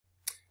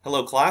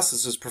Hello class,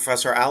 this is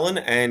Professor Allen,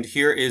 and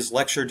here is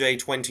lecture day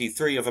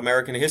 23 of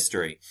American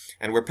History.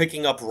 And we're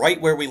picking up right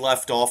where we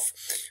left off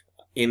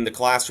in the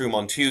classroom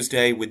on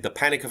Tuesday with the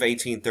Panic of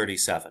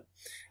 1837.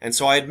 And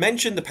so I had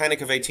mentioned the Panic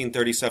of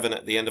 1837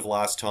 at the end of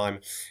last time,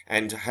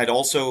 and had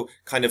also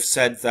kind of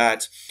said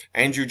that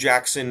Andrew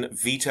Jackson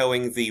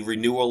vetoing the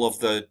renewal of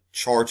the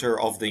charter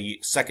of the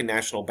Second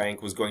National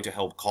Bank was going to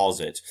help cause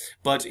it.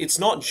 But it's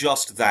not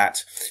just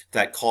that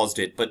caused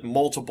it, but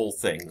multiple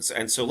things.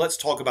 And so let's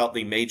talk about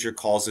the major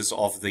causes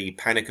of the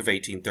Panic of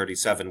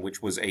 1837,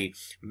 which was a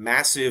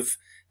massive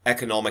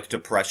economic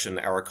depression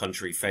our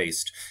country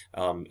faced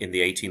in the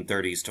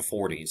 1830s to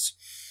 40s.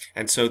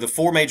 And so the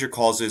four major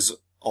causes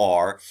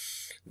are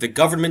the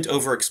government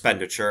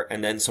over-expenditure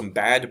and then some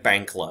bad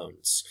bank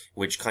loans,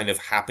 which kind of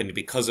happened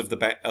because of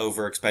the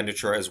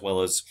over-expenditure as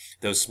well as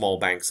those small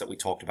banks that we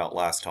talked about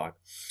last time.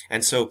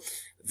 And so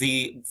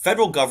the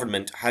federal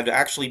government had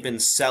actually been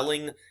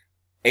selling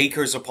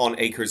acres upon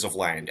acres of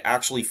land,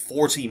 actually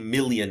 40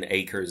 million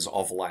acres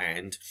of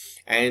land,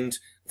 and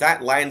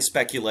that land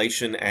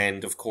speculation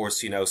and, of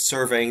course,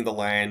 surveying the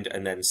land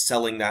and then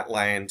selling that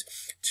land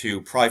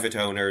to private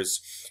owners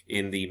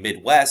in the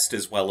Midwest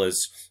as well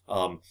as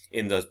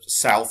in the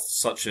South,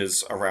 such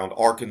as around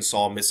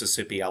Arkansas,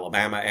 Mississippi,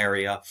 Alabama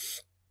area,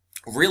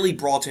 really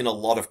brought in a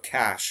lot of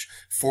cash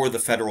for the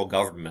federal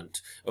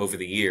government over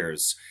the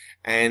years.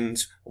 And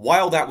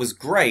while that was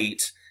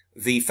great,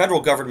 the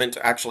federal government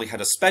actually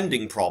had a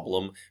spending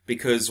problem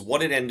because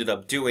what it ended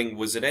up doing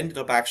was it ended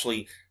up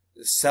actually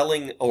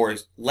selling or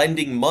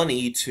lending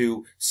money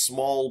to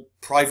small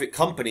private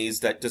companies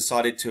that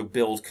decided to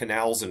build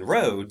canals and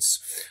roads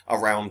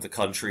around the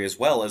country as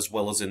well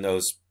as in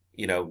those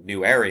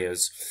new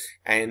areas.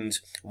 And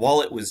while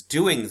it was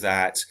doing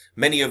that,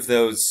 many of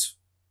those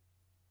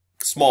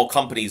small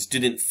companies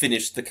didn't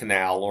finish the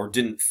canal or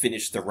didn't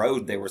finish the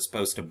road they were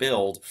supposed to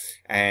build,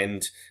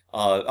 and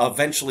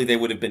eventually they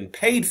would have been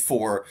paid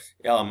for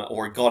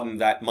or gotten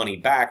that money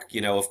back,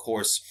 of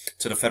course,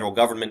 to the federal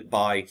government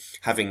by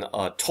having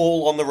a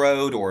toll on the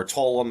road or a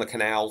toll on the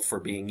canal for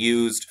being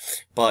used.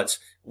 But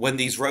when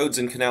these roads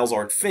and canals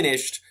aren't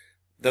finished,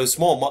 those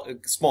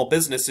small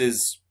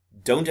businesses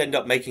don't end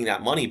up making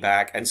that money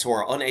back, and so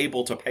are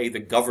unable to pay the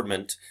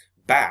government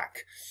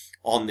back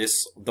on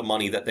the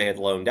money that they had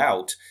loaned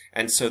out.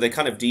 And so they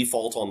kind of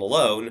default on the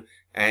loan,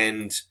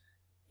 and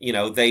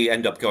they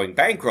end up going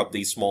bankrupt,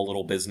 these small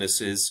little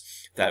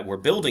businesses that were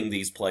building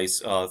these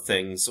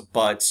things.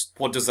 But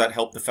what does that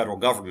help the federal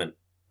government?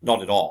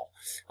 Not at all.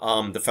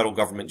 The federal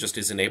government just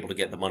isn't able to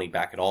get the money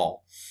back at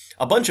all.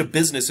 A bunch of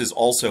businesses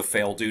also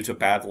fail due to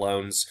bad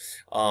loans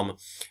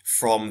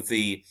from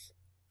the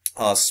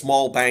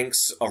small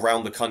banks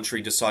around the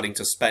country deciding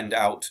to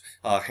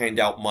hand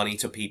out money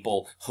to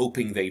people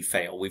hoping they'd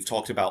fail. We've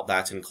talked about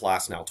that in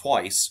class now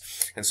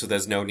twice, and so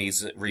there's no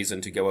reason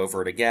to go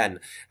over it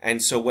again.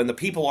 And so when the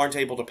people aren't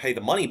able to pay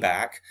the money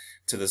back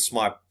to the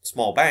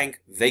small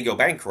bank, they go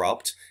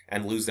bankrupt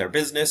and lose their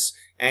business,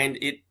 and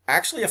it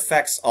actually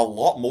affects a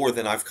lot more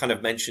than I've kind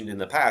of mentioned in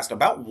the past.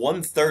 About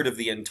 1/3 of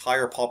the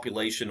entire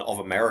population of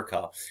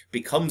America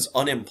becomes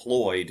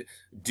unemployed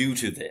due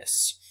to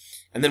this.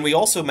 And then we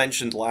also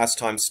mentioned last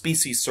time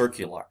specie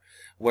circular,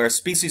 where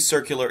specie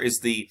circular is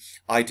the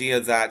idea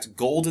that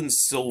gold and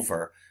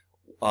silver,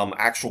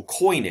 actual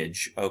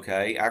coinage,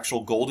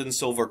 actual gold and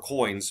silver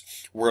coins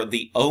were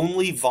the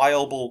only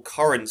viable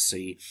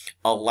currency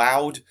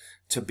allowed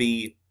to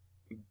be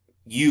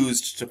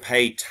used to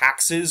pay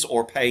taxes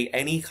or pay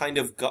any kind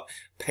of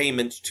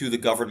payment to the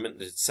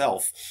government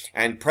itself.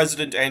 And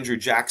President Andrew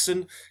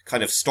Jackson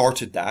kind of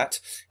started that.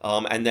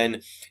 And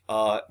then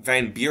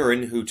Van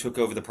Buren, who took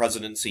over the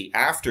presidency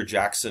after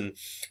Jackson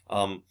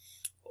ran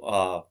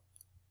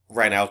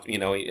out,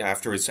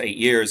 after his 8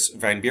 years,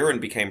 Van Buren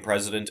became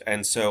president.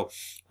 And so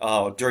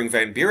during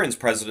Van Buren's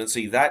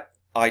presidency, that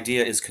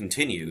idea is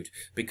continued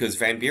because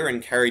Van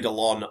Buren carried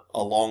along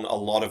a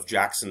lot of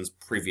Jackson's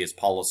previous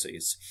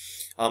policies.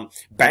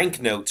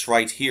 Banknotes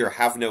right here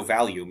have no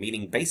value,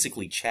 meaning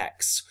basically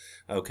checks.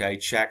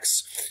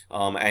 Checks.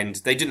 And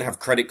they didn't have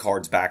credit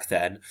cards back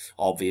then,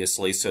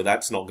 obviously, so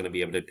that's not going to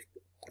be able to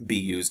be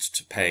used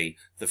to pay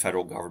the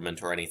federal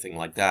government or anything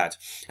like that.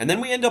 And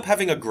then we end up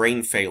having a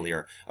grain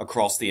failure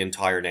across the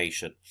entire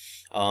nation.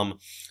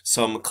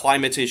 Some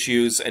climate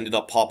issues ended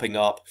up popping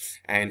up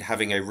and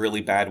having a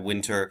really bad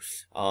winter,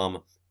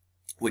 early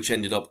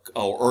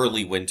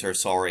winter,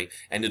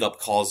 ended up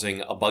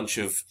causing a bunch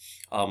of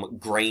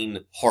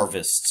grain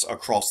harvests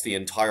across the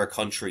entire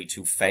country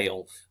to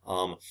fail.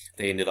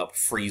 They ended up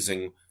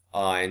freezing,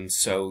 and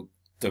so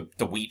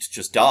the wheat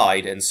just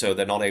died, and so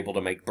they're not able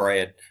to make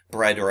bread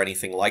or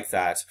anything like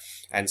that.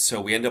 And so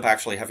we end up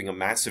actually having a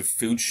massive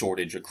food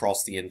shortage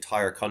across the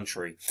entire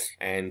country.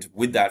 And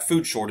with that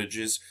food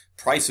shortages,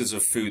 prices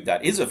of food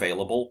that is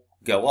available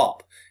go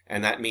up.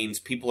 And that means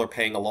people are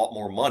paying a lot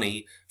more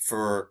money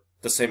for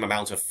the same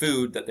amount of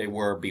food that they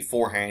were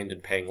beforehand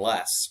and paying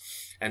less.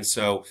 And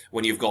so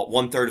when you've got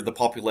 1/3 of the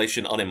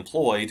population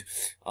unemployed,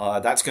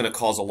 that's going to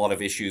cause a lot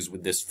of issues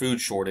with this food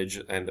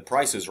shortage and the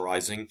prices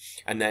rising.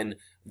 And then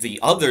the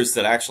others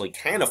that actually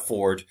can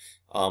afford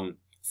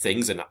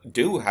things and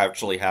do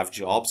actually have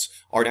jobs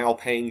are now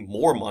paying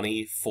more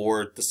money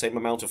for the same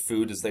amount of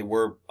food as they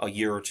were a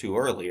year or two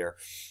earlier.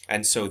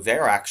 And so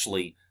they're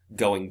actually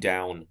going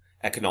down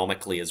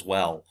economically as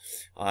well.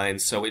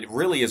 And so it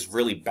really is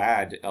really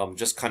bad,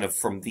 just kind of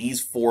from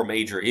these four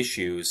major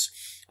issues.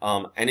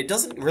 And it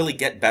doesn't really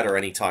get better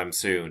anytime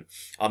soon.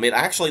 It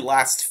actually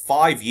lasts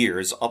 5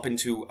 years up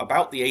into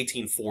about the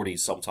 1840s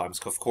sometimes.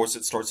 Of course,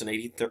 it starts in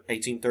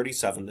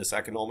 1837, this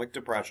economic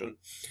depression.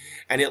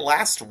 And it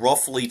lasts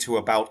roughly to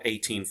about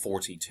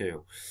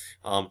 1842.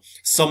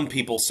 Some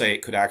people say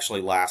it could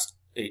actually last,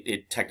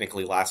 it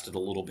technically lasted a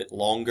little bit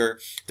longer,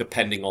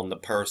 depending on the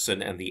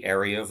person and the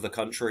area of the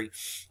country.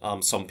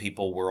 Some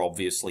people were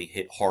obviously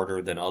hit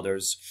harder than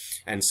others.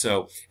 And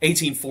so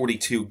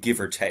 1842, give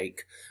or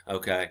take,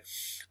 okay?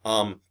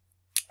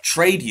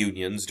 Trade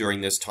unions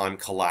during this time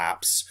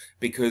collapse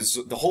because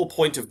the whole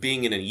point of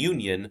being in a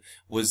union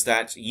was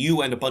that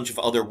you and a bunch of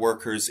other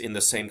workers in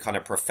the same kind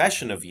of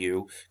profession of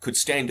you could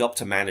stand up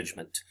to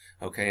management,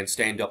 okay, and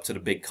stand up to the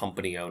big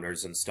company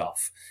owners and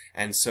stuff.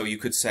 And so you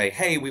could say,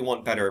 hey, we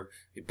want better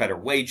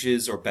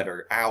wages or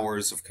better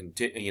hours of,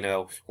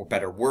 or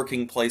better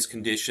working place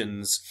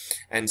conditions.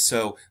 And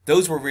so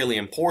those were really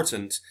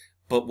important.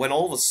 But when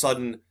all of a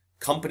sudden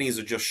companies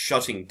are just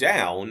shutting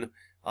down,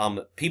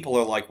 people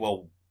are like,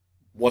 well,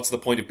 what's the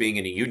point of being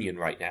in a union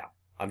right now?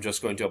 I'm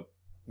just going to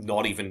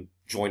not even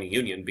join a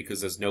union because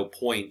there's no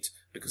point,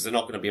 because they're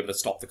not going to be able to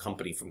stop the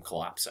company from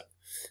collapsing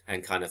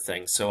and kind of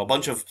thing. So a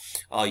bunch of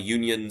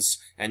unions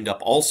end up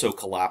also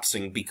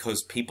collapsing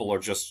because people are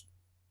just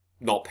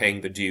not paying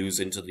the dues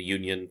into the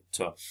union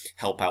to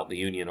help out the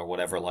union or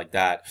whatever like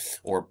that,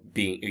 or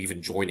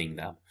even joining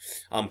them.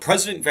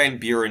 President Van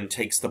Buren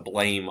takes the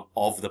blame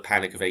of the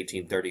Panic of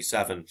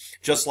 1837,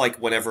 just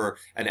like whenever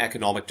an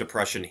economic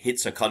depression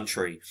hits a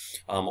country,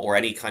 or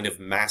any kind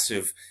of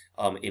massive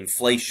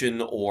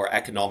inflation or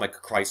economic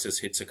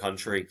crisis hits a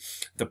country,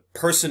 the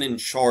person in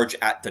charge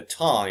at the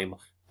time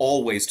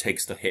always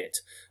takes the hit,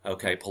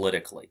 okay,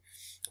 politically.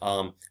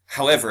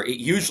 However, it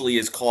usually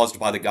is caused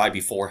by the guy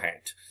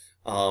beforehand.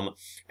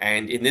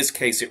 And in this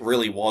case, it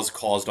really was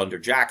caused under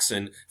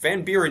Jackson.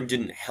 Van Buren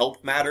didn't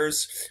help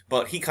matters,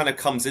 but he kind of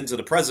comes into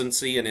the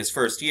presidency in his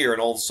first year,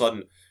 and all of a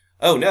sudden,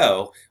 oh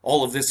no,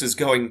 all of this is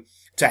going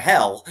to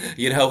hell,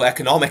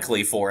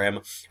 economically for him.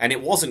 And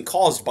it wasn't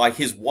caused by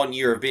his 1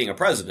 year of being a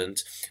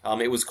president.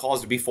 It was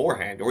caused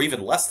beforehand, or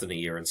even less than a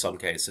year in some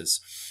cases.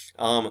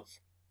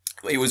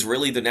 It was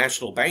really the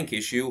National Bank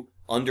issue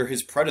under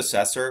his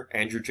predecessor,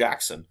 Andrew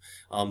Jackson,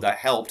 that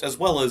helped, as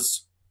well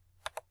as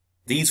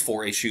these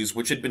four issues,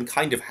 which had been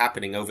kind of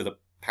happening over the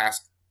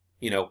past,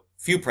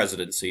 few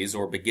presidencies,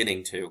 or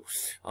beginning to,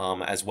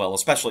 as well.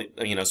 Especially,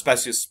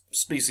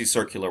 Specie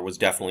Circular was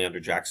definitely under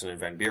Jackson and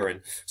Van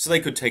Buren, so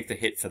they could take the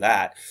hit for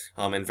that,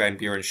 and Van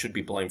Buren should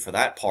be blamed for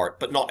that part,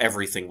 but not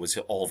everything was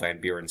all Van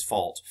Buren's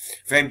fault.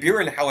 Van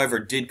Buren, however,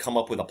 did come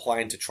up with a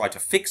plan to try to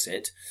fix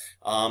it,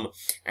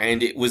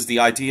 and it was the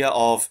idea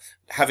of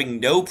having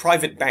no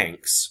private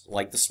banks,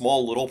 like the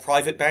small little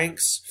private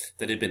banks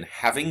that had been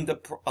having the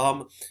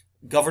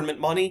government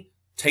money,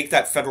 take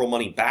that federal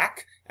money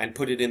back and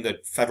put it in the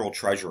federal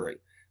treasury.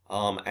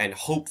 And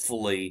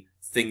hopefully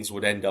things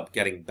would end up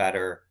getting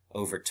better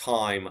over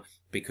time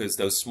because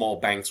those small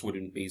banks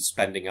wouldn't be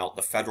spending out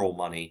the federal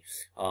money,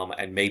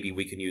 and maybe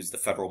we can use the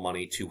federal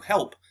money to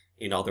help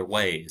in other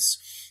ways.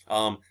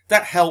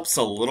 That helps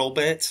a little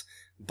bit,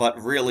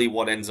 but really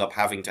what ends up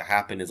having to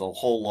happen is a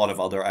whole lot of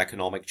other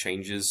economic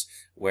changes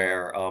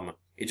where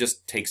it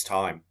just takes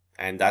time.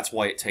 And that's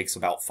why it takes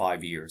about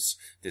 5 years,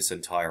 this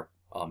entire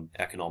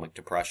economic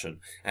depression.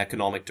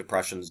 Economic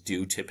depressions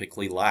do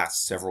typically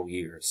last several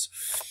years.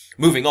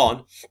 Moving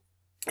on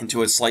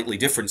into a slightly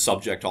different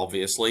subject,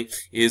 obviously,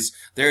 is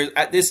there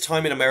at this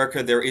time in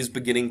America there is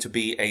beginning to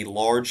be a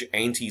large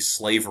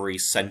anti-slavery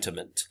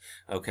sentiment,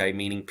 okay,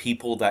 meaning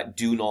people that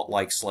do not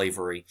like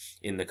slavery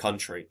in the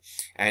country.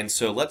 And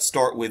so let's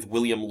start with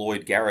William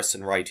Lloyd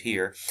Garrison right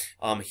here.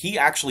 He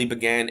actually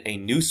began a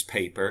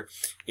newspaper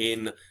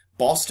in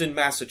Boston,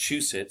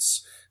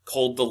 Massachusetts,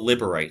 called The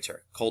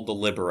Liberator.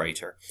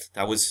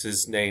 That was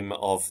his name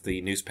of the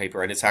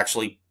newspaper, and it's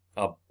actually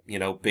a,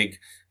 big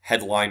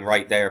headline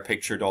right there,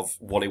 pictured of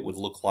what it would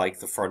look like,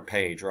 the front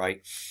page,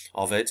 right,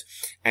 of it.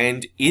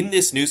 And in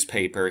this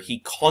newspaper, he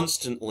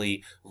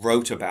constantly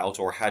wrote about,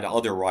 or had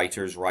other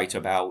writers write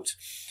about,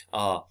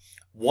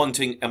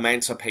 wanting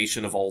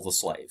emancipation of all the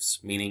slaves,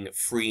 meaning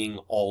freeing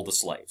all the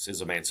slaves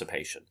is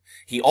emancipation.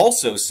 He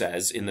also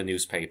says in the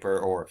newspaper,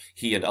 or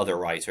he and other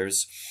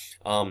writers,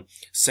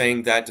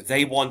 saying that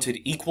they wanted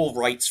equal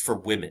rights for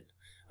women,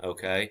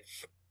 okay?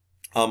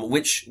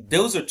 Which,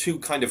 those are two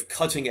kind of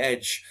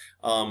cutting-edge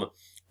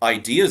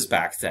ideas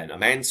back then.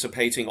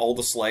 Emancipating all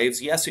the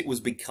slaves, yes, it was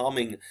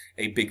becoming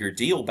a bigger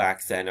deal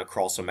back then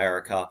across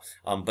America,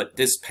 but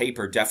this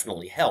paper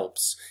definitely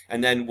helps.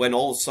 And then when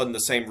all of a sudden the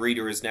same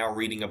reader is now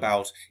reading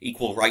about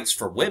equal rights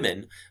for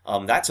women,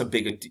 that's a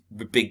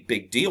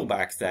big deal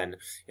back then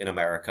in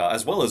America,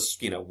 as well as,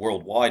 you know,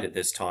 worldwide at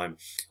this time.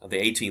 The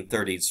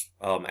 1830s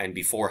and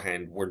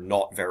beforehand were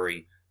not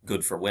very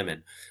good for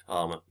women,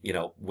 you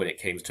know, when it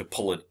came to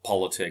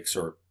politics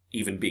or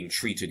even being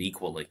treated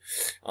equally.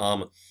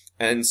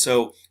 And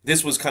so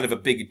this was kind of a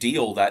big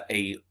deal that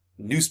a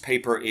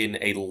newspaper in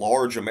a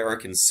large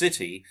American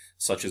city,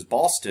 such as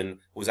Boston,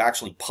 was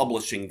actually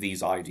publishing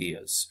these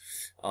ideas.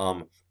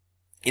 In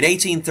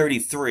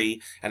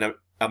 1833, an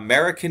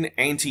American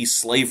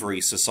Anti-Slavery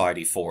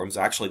Society forms.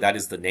 Actually, that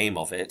is the name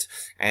of it.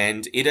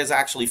 And it is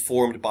actually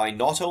formed by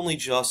not only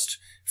just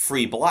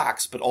free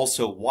blacks, but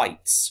also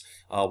whites.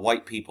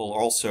 White people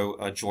are also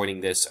joining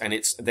this. And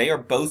they are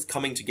both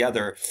coming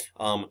together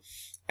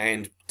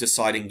and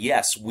deciding,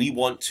 yes, we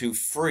want to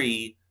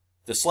free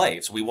the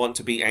slaves. We want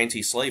to be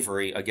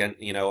anti-slavery again,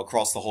 you know,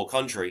 across the whole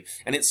country.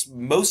 And it's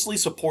mostly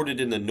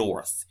supported in the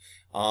North.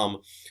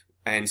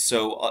 And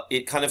so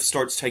it kind of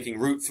starts taking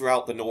root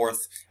throughout the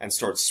North and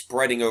starts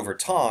spreading over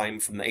time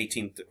from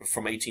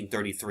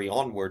 1833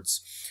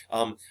 onwards.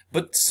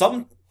 But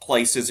some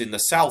places in the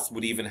South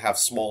would even have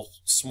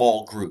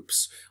small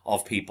groups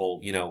of people,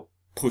 you know,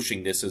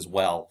 pushing this as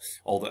well,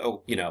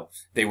 although, you know,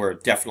 they were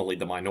definitely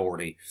the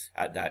minority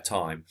at that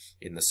time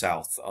in the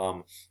South,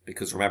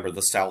 because remember,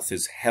 the South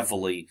is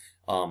heavily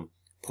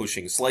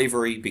pushing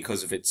slavery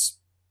because of its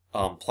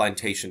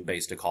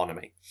plantation-based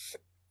economy.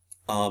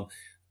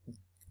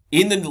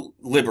 In the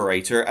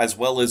Liberator, as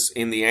well as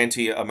in the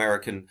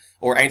anti-American,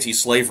 or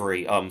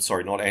anti-slavery,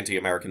 sorry, not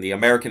anti-American, the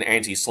American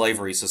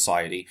Anti-Slavery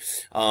Society,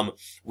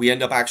 we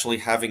end up actually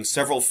having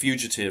several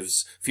fugitive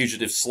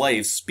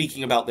slaves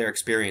speaking about their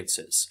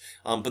experiences.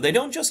 But they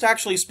don't just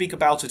actually speak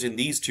about it in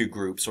these two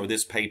groups, or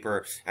this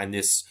paper and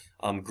this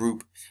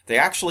group. They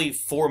actually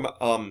form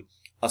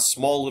a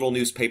small little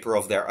newspaper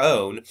of their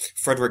own.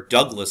 Frederick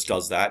Douglass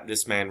does that.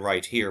 This man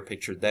right here,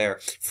 pictured there.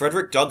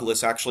 Frederick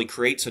Douglass actually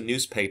creates a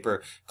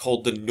newspaper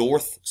called the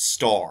North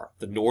Star.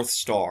 The North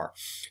Star.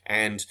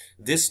 And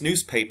this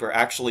newspaper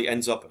actually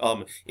ends up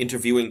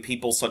interviewing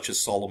people such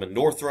as Solomon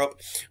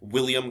Northrop,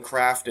 William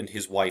Craft, and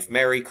his wife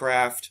Mary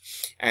Craft.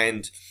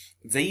 And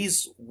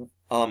these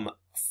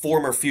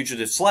former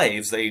fugitive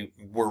slaves, they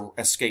were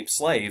escaped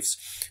slaves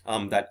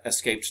that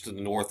escaped to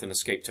the North and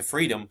escaped to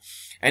freedom,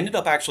 ended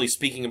up actually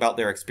speaking about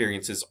their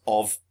experiences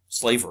of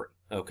slavery,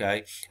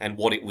 okay, and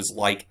what it was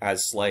like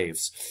as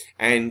slaves.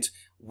 And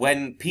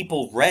when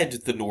people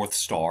read the North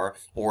Star,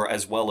 or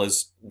as well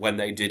as when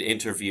they did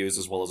interviews,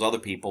 as well as other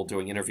people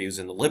doing interviews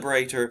in the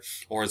Liberator,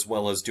 or as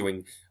well as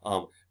doing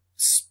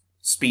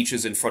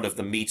speeches in front of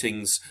the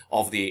meetings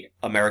of the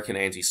American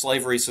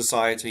Anti-Slavery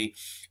Society,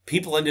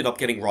 people ended up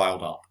getting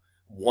riled up,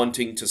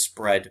 wanting to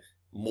spread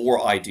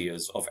more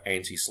ideas of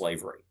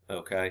anti-slavery,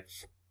 okay?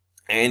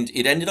 And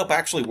it ended up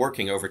actually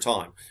working over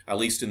time, at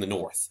least in the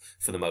North,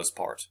 for the most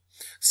part.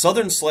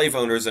 Southern slave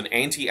owners and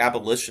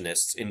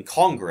anti-abolitionists in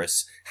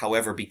Congress,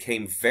 however,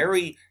 became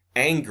very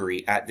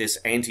angry at this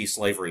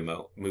anti-slavery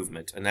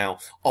movement. And now,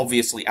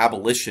 obviously,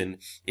 abolition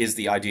is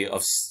the idea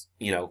of,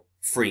 you know,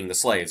 freeing the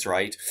slaves,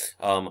 right?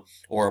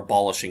 Or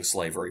abolishing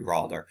slavery,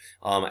 rather.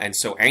 And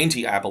so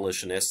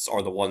anti-abolitionists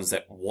are the ones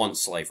that want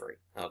slavery,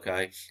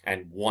 okay?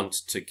 And want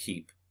to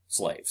keep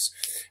slaves.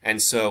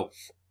 And so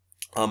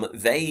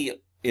they,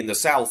 in the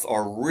South,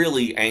 are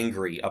really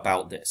angry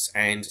about this.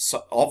 And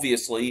so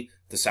obviously,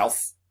 the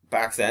South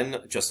back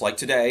then, just like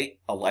today,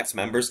 elects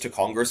members to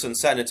Congress and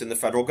Senate in the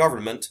federal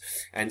government.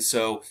 And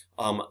so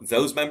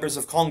those members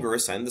of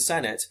Congress and the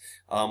Senate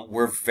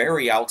were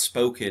very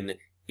outspoken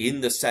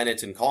in the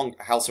Senate and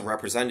House of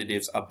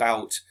Representatives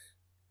about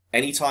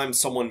anytime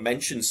someone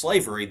mentioned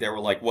slavery, they were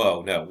like,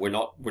 whoa, no, we're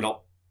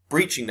not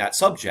breaching that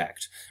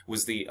subject,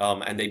 was the,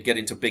 and they'd get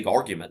into big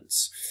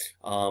arguments.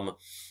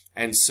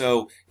 And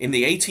so in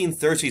the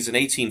 1830s and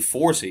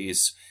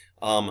 1840s,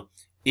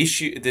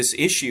 this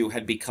issue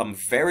had become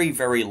very,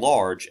 very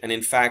large. And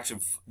in fact,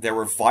 there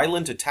were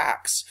violent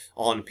attacks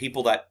on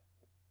people that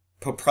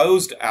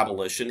proposed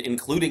abolition,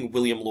 including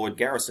William Lloyd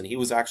Garrison. He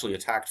was actually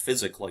attacked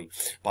physically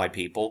by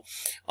people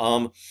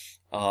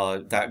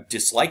that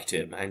disliked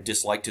him and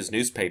disliked his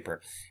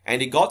newspaper.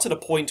 And it got to the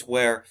point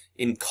where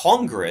in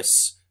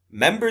Congress,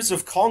 members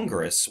of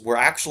Congress were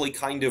actually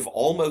kind of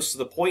almost to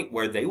the point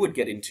where they would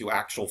get into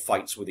actual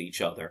fights with each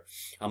other.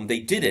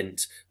 They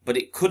didn't, but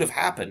it could have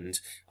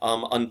happened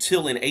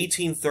until in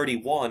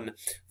 1831,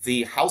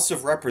 the House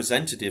of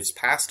Representatives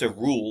passed a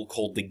rule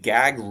called the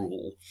Gag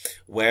Rule,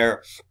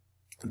 where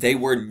they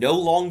were no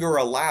longer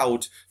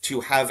allowed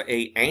to have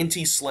a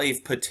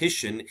anti-slave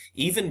petition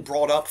even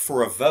brought up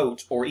for a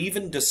vote or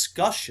even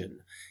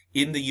discussion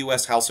in the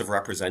U.S. House of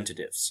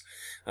Representatives,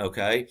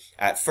 okay,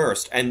 at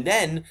first. And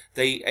then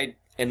they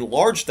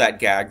enlarged that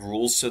gag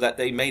rule so that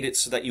they made it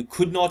so that you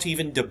could not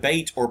even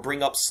debate or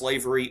bring up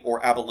slavery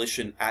or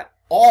abolition at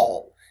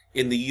all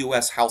in the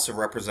U.S. House of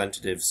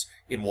Representatives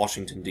in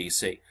Washington,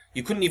 D.C.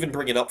 You couldn't even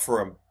bring it up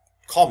for a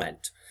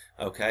comment,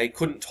 okay?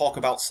 Couldn't talk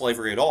about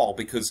slavery at all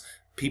because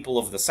people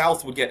of the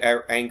South would get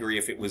angry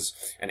if it was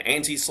an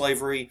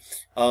anti-slavery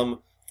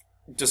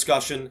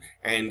discussion,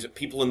 and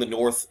people in the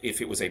North, if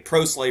it was a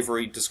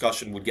pro-slavery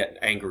discussion, would get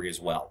angry as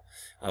well,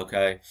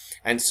 okay?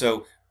 And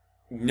so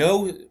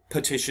no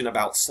petition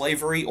about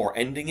slavery or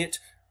ending it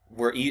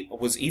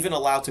was even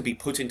allowed to be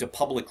put into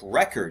public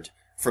record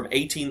from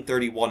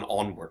 1831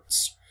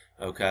 onwards,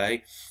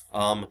 okay?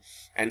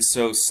 And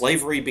so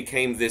slavery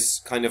became this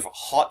kind of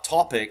hot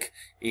topic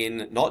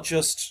in not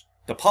just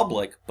the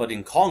public, but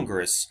in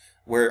Congress,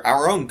 where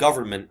our own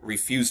government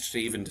refused to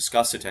even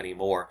discuss it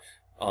anymore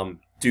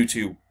due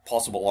to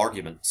possible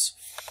arguments.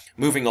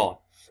 Moving on.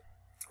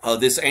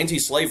 This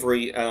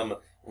anti-slavery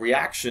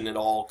reaction and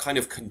all kind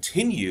of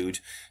continued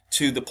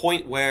to the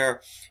point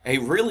where a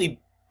really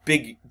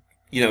big,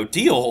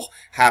 deal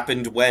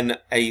happened when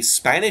a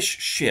Spanish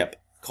ship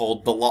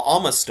called the La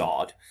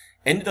Amistad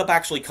ended up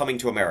actually coming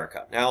to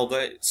America. Now,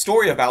 the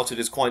story about it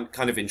is quite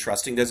kind of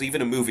interesting. There's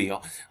even a movie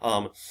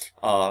on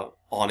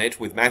it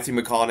with Matthew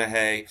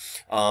McConaughey,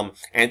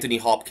 Anthony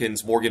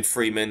Hopkins, Morgan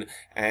Freeman,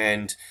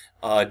 and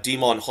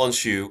Djimon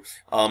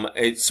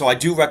Hounsou. So I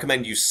do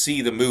recommend you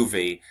see the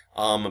movie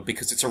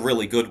because it's a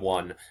really good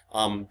one.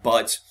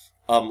 But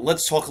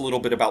let's talk a little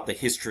bit about the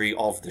history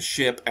of the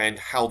ship and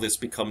how this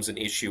becomes an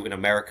issue in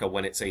America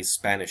when it's a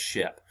Spanish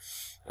ship.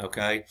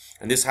 Okay?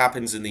 And this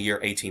happens in the year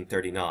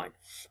 1839.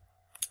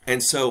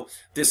 And so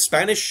this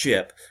Spanish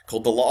ship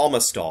called the La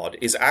Amistad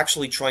is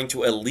actually trying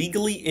to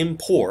illegally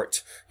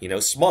import,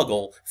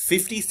 smuggle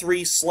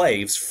 53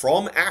 slaves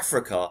from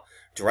Africa,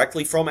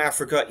 directly from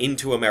Africa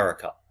into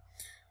America.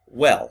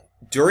 Well,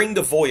 during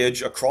the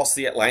voyage across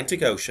the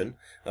Atlantic Ocean,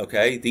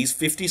 okay, these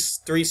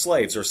 53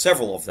 slaves, or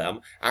several of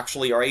them,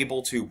 actually are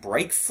able to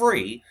break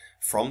free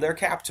from their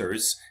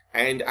captors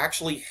and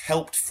actually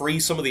helped free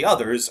some of the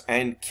others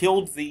and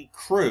killed the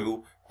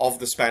crew of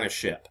the Spanish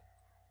ship.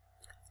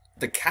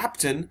 The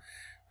captain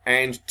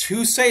and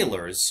 2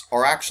 sailors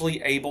are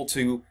actually able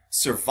to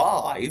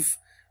survive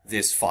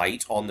this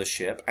fight on the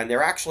ship, and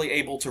they're actually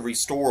able to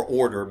restore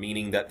order,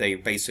 meaning that they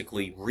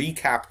basically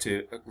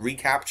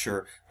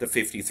recapture the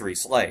 53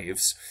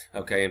 slaves,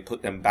 okay, and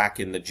put them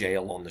back in the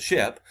jail on the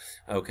ship,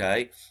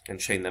 okay, and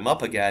chain them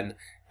up again,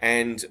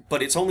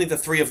 but it's only the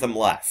 3 of them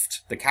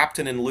left, the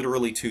captain and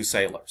literally 2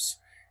 sailors.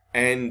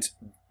 And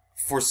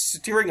for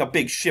steering a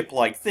big ship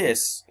like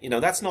this,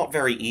 that's not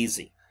very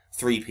easy,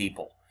 3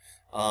 people.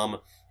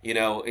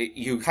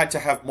 You had to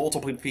have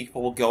multiple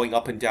people going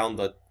up and down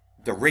the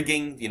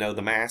rigging,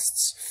 the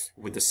masts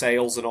with the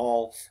sails and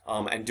all,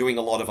 and doing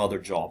a lot of other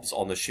jobs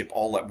on the ship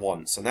all at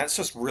once. And that's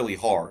just really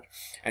hard.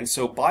 And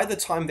so by the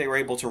time they were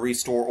able to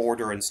restore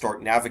order and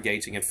start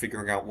navigating and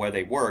figuring out where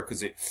they were,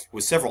 because it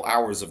was several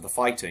hours of the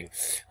fighting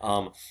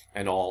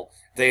and all,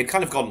 they had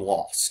kind of gotten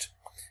lost.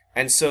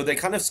 And so they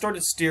kind of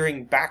started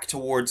steering back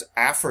towards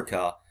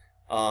Africa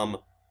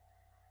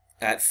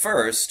at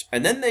first,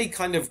 and then they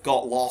kind of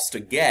got lost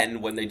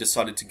again when they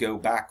decided to go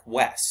back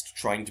west,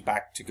 trying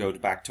to go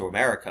back to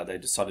America. They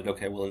decided,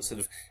 okay, well, instead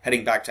of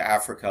heading back to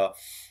Africa,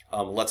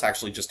 let's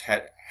actually just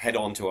head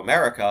on to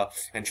America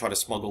and try to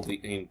smuggle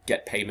and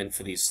get payment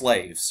for these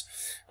slaves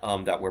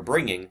that we're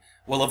bringing.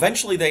 Well,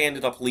 eventually they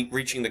ended up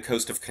reaching the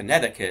coast of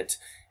Connecticut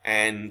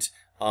and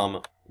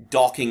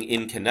docking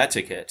in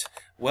Connecticut.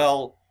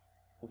 Well,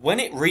 when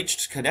it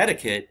reached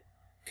Connecticut,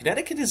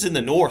 Connecticut is in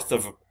the north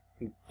of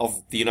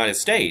the United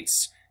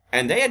States,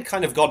 and they had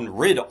kind of gotten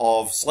rid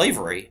of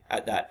slavery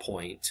at that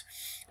point.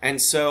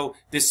 And so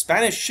this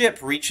Spanish ship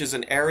reaches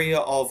an area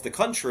of the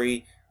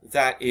country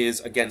that is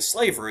against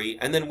slavery.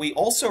 And then we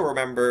also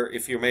remember,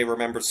 if you may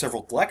remember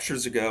several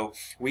lectures ago,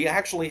 we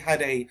actually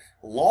had a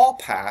law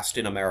passed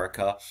in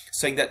America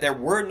saying that there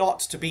were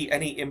not to be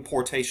any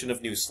importation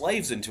of new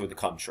slaves into the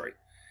country.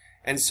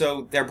 And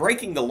so they're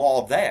breaking the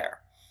law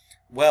there.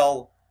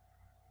 Well,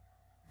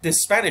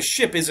 this Spanish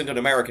ship isn't an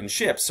American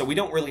ship, so we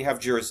don't really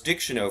have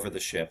jurisdiction over the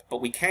ship, but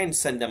we can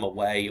send them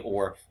away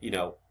or,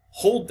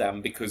 hold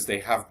them because they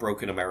have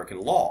broken American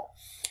law.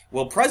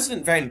 Well,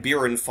 President Van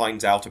Buren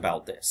finds out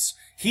about this.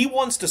 He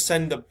wants to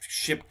send the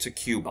ship to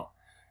Cuba,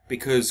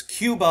 because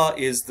Cuba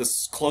is the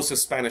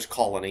closest Spanish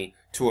colony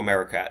to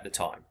America at the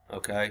time,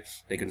 okay?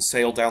 They can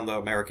sail down the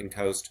American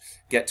coast,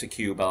 get to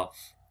Cuba,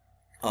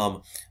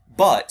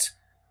 but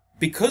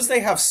because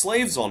they have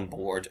slaves on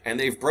board and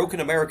they've broken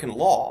American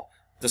law,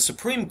 the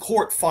Supreme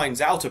Court finds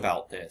out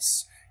about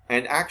this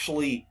and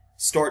actually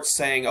starts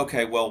saying,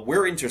 okay, well,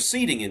 we're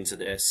interceding into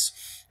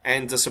this.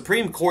 And the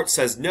Supreme Court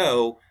says,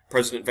 no,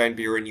 President Van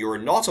Buren, you are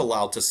not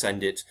allowed to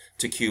send it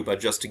to Cuba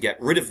just to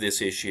get rid of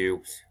this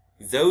issue.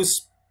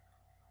 Those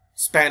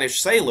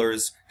Spanish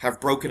sailors have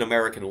broken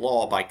American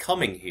law by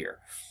coming here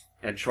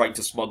and trying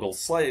to smuggle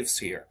slaves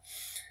here.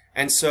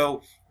 And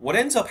so what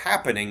ends up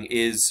happening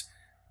is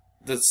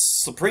the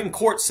Supreme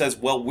Court says,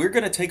 well, we're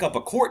going to take up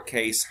a court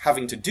case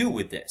having to do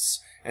with this.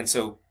 And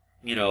so,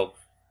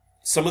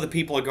 some of the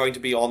people are going to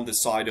be on the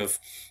side of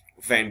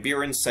Van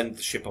Buren send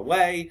the ship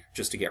away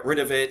just to get rid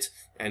of it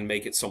and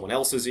make it someone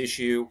else's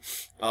issue.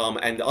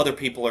 And other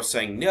people are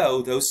saying,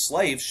 no, those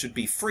slaves should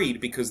be freed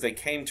because they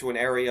came to an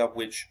area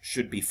which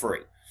should be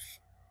free.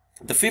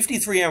 The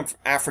 53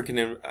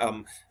 African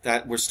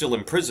that were still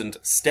imprisoned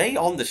stay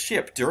on the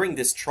ship during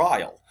this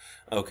trial.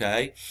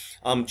 Okay,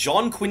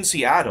 John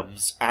Quincy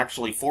Adams,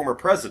 actually former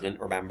president,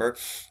 remember,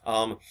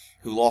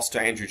 who lost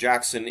to Andrew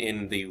Jackson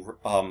in the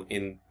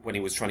when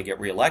he was trying to get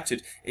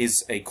reelected,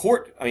 is a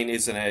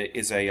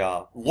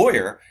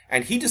lawyer,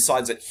 and he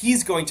decides that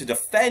he's going to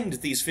defend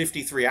these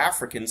 53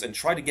 Africans and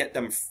try to get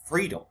them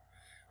freedom.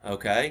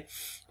 Okay.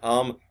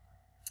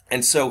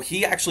 And so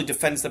he actually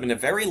defends them in a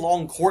very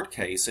long court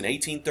case in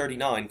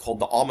 1839 called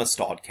the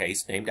Amistad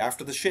case, named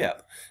after the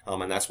ship.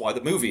 And that's why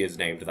the movie is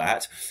named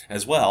that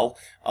as well.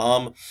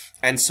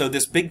 And so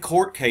this big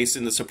court case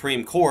in the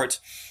Supreme Court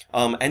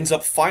ends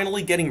up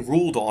finally getting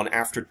ruled on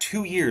after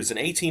 2 years in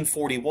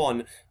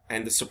 1841.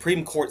 And the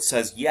Supreme Court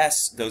says,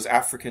 yes, those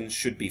Africans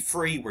should be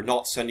free. We're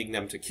not sending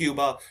them to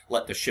Cuba.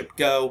 Let the ship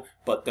go.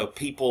 But the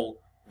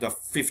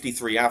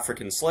 53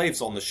 African slaves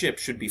on the ship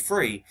should be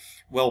free.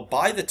 Well,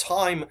 by the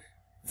time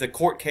the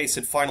court case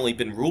had finally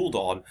been ruled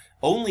on,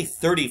 only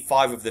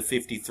 35 of the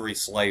 53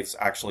 slaves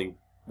actually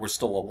were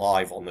still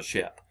alive on the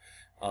ship.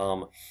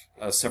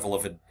 Several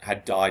of them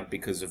had died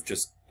because of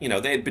just, they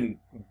had been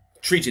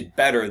treated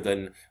better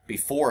than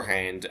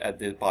beforehand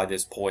by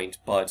this point,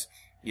 but,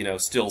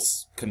 still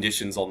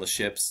conditions on the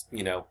ships,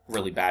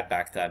 really bad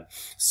back then.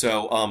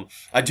 So,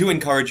 I do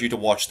encourage you to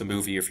watch the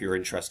movie if you're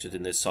interested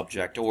in this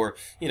subject, or,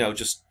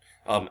 just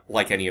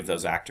like any of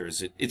those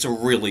actors. It's a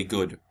really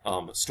good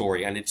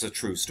story, and it's a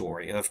true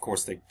story. And of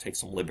course, they take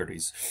some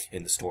liberties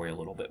in the story a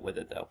little bit with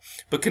it, though.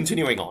 But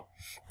continuing on.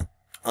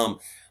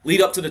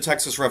 Lead up to the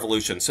Texas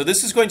Revolution. So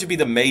this is going to be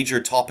the major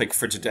topic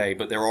for today,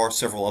 but there are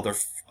several other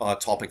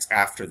topics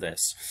after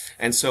this.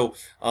 And so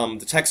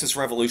the Texas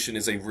Revolution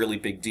is a really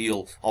big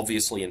deal,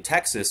 obviously, in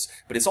Texas,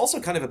 but it's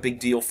also kind of a big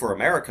deal for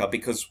America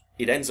because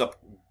it ends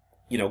up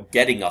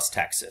getting us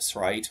Texas,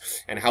 right?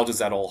 And how does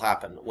that all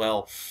happen?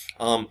 Well,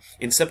 on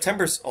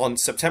September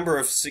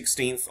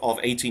 16th of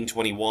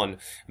 1821,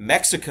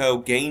 Mexico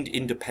gained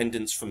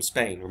independence from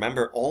Spain.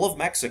 Remember, all of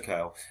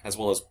Mexico, as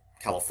well as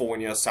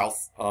California,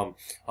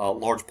 a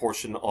large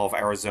portion of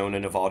Arizona,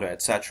 Nevada,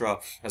 etc.,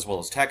 as well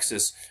as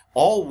Texas,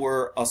 all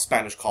were a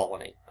Spanish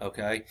colony,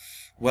 okay?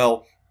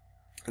 Well,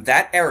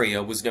 that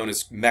area was known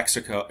as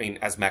Mexico,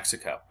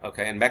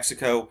 okay? And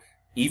Mexico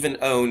even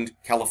owned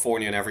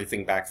California and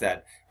everything back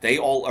then. They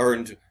all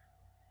earned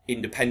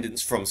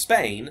independence from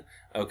Spain,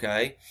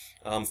 okay,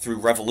 through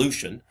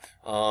revolution,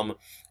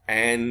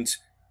 and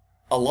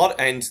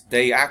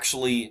they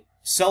actually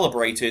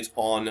celebrate it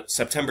on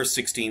September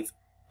 16th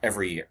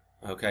every year,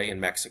 okay, in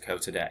Mexico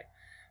today.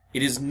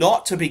 It is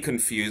not to be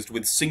confused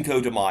with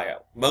Cinco de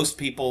Mayo. Most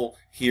people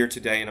here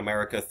today in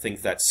America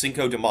think that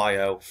Cinco de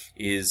Mayo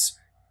is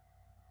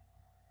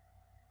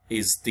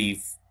the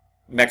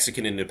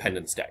Mexican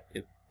Independence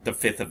Day. The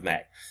 5th of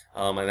May.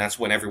 And that's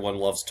when everyone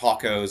loves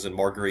tacos and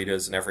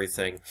margaritas and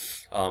everything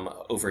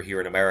over here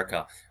in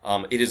America.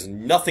 It is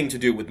nothing to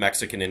do with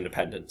Mexican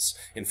independence.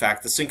 In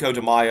fact, the Cinco de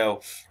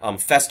Mayo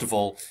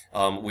festival,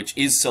 which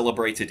is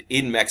celebrated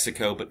in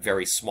Mexico but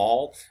very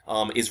small,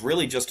 is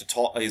really just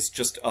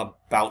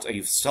about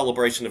a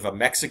celebration of a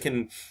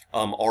Mexican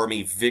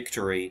army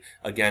victory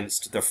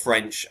against the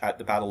French at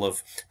the Battle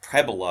of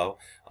Pueblo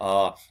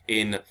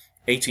in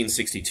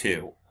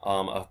 1862.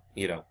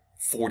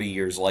 40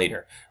 years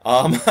later.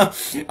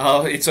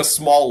 It's a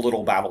small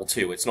little battle,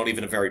 too. It's not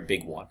even a very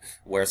big one,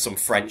 where some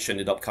French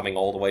ended up coming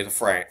all the way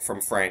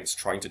from France,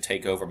 trying to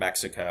take over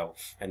Mexico,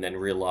 and then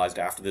realized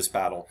after this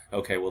battle,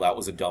 okay, well, that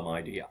was a dumb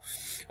idea.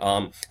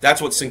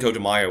 That's what Cinco de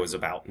Mayo is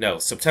about. No,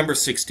 September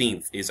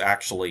 16th is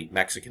actually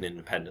Mexican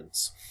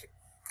independence.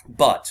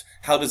 But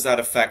how does that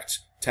affect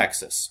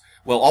Texas?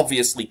 Well,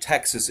 obviously,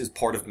 Texas is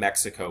part of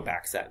Mexico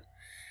back then.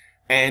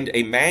 And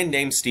a man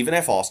named Stephen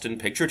F. Austin,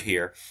 pictured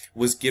here,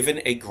 was given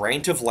a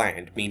grant of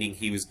land, meaning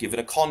he was given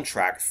a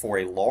contract for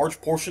a large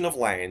portion of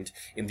land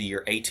in the year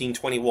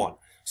 1821,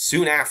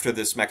 soon after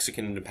this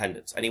Mexican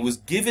independence. And he was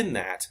given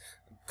that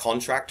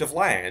contract of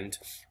land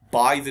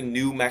by the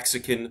new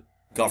Mexican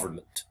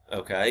government,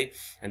 okay?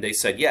 And they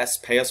said, yes,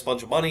 pay us a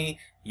bunch of money,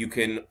 you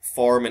can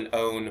farm and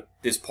own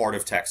this part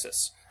of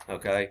Texas,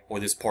 okay?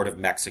 Or this part of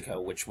Mexico,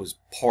 which was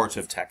part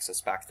of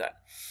Texas back then.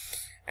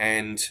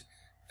 And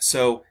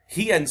so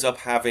he ends up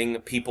having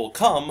people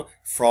come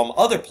from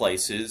other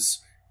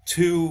places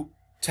to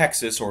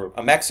Texas, or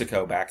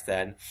Mexico back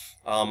then,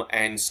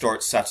 and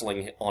start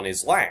settling on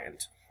his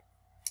land.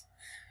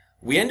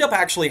 We end up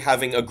actually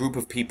having a group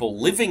of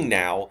people living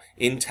now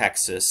in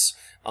Texas,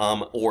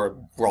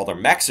 or rather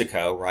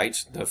Mexico, right?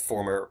 The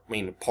former,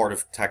 part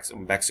of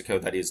Mexico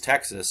that is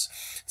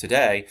Texas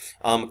today,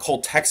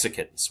 called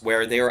Texicans,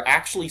 where they are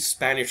actually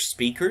Spanish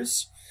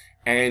speakers,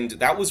 and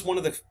that was one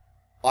of the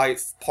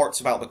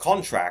parts about the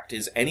contract,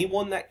 is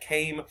anyone that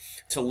came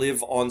to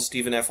live on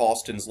Stephen F.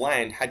 Austin's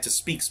land had to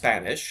speak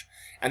Spanish,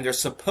 and they're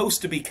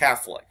supposed to be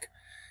Catholic.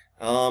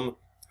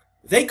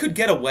 they could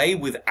get away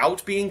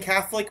without being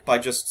Catholic by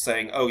just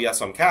saying, oh,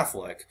 yes, I'm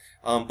Catholic.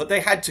 But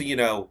they had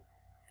to,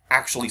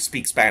 actually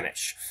speak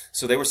Spanish.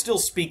 So they were still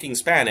speaking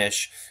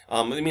Spanish.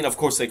 I mean, of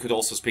course, they could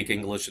also speak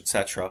English,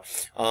 etc.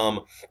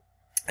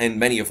 And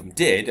many of them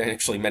did, and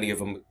actually many of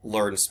them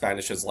learned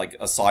Spanish as like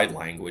a side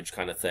language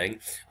kind of thing.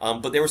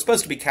 But they were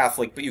supposed to be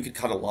Catholic, but you could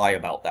kind of lie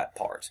about that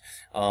part.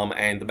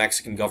 And the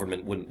Mexican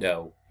government wouldn't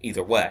know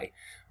either way.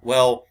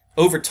 Well,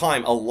 over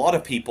time, a lot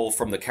of people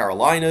from the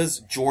Carolinas,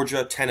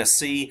 Georgia,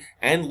 Tennessee,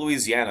 and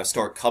Louisiana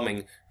start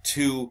coming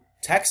to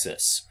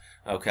Texas,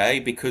 okay,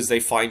 because they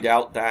find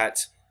out that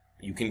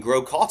you can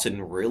grow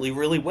cotton really,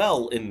 really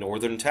well in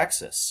northern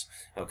Texas,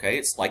 okay?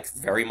 It's like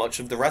very much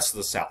of the rest of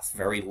the South,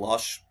 very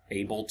lush,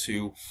 able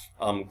to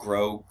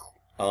grow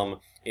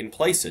in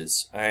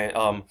places,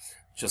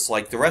 just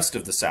like the rest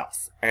of the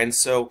South. And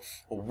so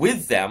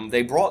with them,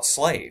 they brought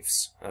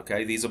slaves,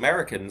 okay? These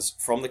Americans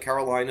from the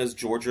Carolinas,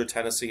 Georgia,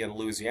 Tennessee, and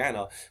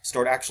Louisiana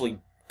start actually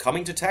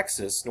coming to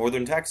Texas,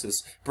 northern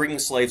Texas, bringing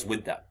slaves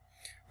with them.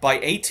 By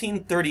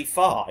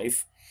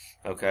 1835,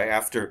 okay,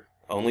 after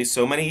only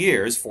so many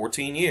years,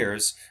 14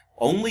 years,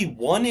 only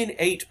 1 in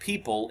 8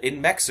 people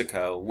in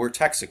Mexico were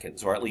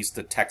Texicans, or at least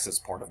the Texas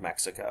part of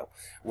Mexico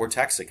were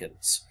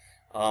Texicans.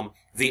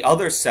 The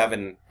other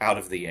 7 out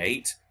of the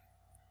 8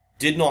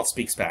 did not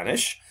speak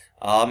Spanish,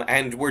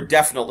 and were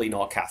definitely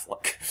not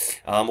Catholic.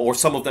 Or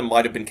some of them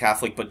might have been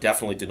Catholic, but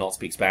definitely did not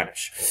speak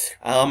Spanish.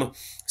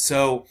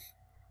 So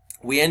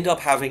we end up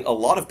having a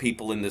lot of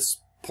people in this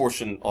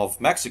portion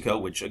of Mexico,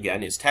 which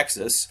again is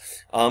Texas,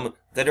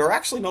 that are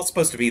actually not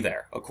supposed to be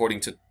there,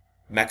 according to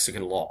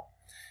Mexican law.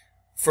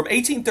 From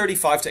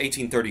 1835 to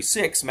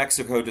 1836,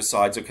 Mexico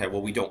decides, okay,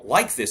 well, we don't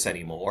like this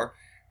anymore,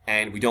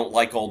 and we don't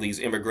like all these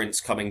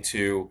immigrants coming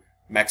to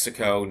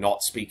Mexico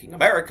not speaking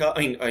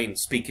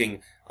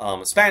speaking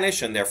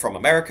Spanish, and they're from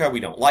America. We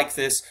don't like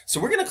this, so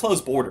we're going to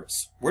close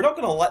borders. We're not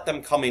going to let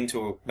them come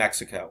into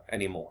Mexico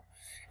anymore.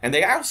 And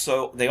they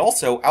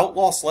also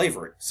outlaw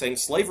slavery, saying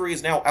slavery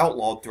is now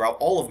outlawed throughout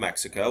all of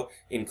Mexico,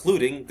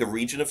 including the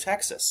region of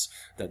Texas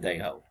that they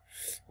own.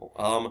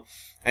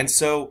 And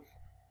so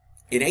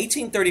in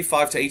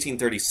 1835 to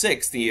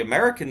 1836, the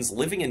Americans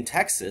living in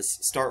Texas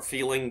start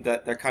feeling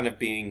that they're kind of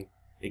being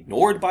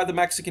ignored by the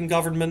Mexican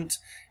government,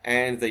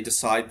 and they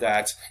decide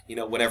that,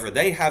 whenever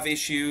they have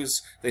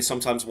issues, they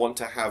sometimes want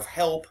to have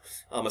help,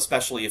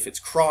 especially if it's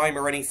crime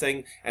or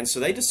anything, and so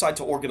they decide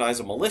to organize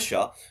a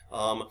militia,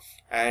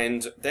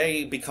 and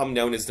they become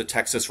known as the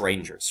Texas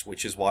Rangers,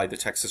 which is why the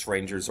Texas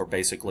Rangers are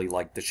basically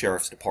like the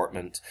sheriff's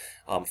department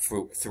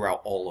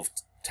throughout all of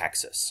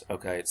Texas,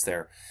 okay? It's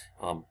they're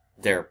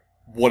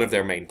one of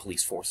their main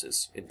police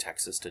forces in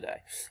Texas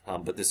today,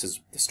 but this is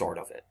the start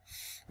of it.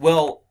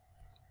 Well,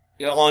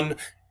 in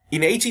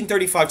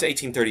 1835 to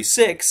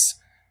 1836,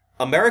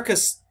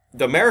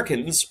 the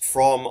Americans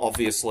from,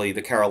 obviously,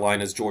 the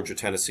Carolinas, Georgia,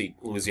 Tennessee,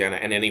 Louisiana,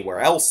 and anywhere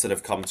else that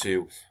have come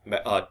to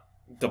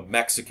the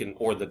Mexican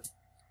or the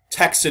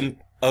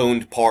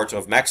Texan-owned part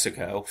of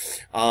Mexico,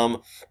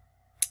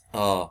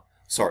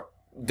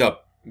 the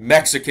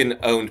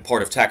Mexican-owned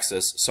part of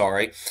Texas,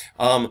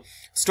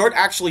 start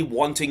actually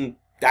wanting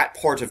that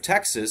part of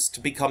Texas to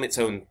become its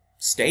own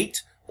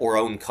state or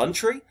own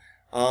country.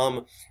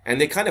 And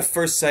they kind of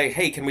first say,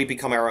 hey, can we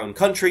become our own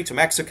country to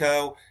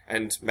Mexico?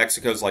 And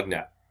Mexico's like,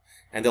 no.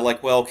 And they're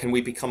like, well, can we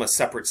become a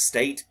separate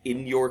state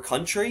in your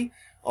country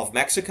of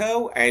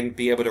Mexico and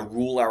be able to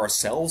rule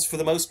ourselves for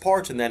the most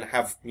part and then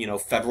have,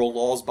 federal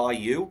laws by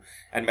you?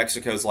 And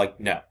Mexico's like,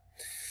 no.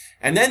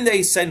 And then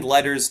they send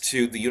letters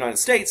to the United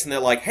States and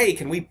they're like, hey,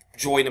 can we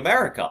join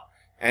America?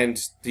 And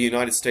the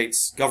United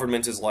States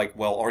government is like,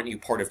 well, aren't you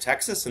part of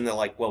Texas? And they're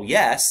like, well,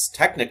 yes,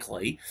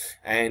 technically.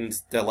 And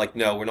they're like,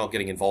 no, we're not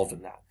getting involved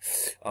in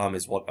that,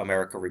 is what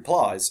America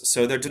replies.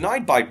 So they're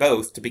denied by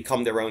both to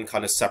become their own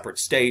kind of separate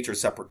state or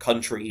separate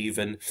country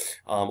even,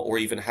 or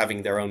even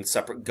having their own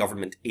separate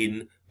government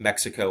in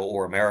Mexico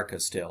or America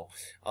still.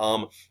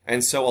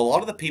 And so a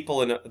lot of the people,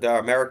 the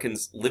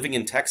Americans living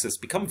in Texas,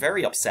 become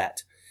very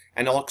upset.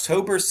 And on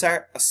October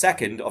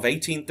 2nd of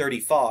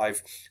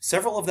 1835,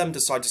 several of them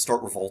decide to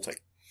start revolting.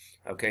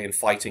 Okay, and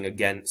fighting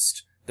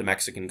against the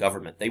Mexican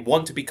government. They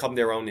want to become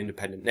their own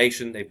independent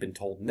nation. They've been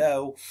told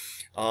no.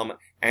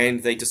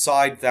 And they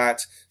decide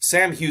that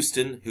Sam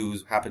Houston, who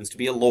happens to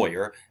be a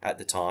lawyer at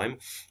the time,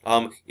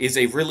 is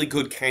a really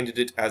good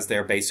candidate as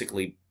their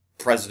basically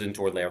president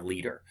or their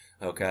leader.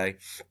 Okay?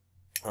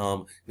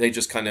 They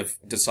just kind of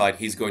decide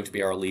he's going to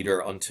be our leader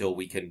until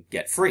we can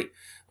get free.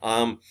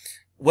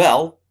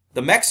 Well,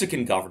 the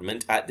Mexican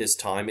government at this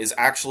time is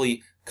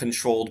actually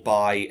controlled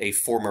by a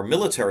former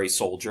military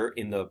soldier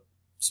in the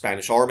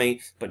Spanish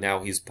army, but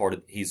now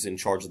he's in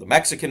charge of the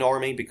Mexican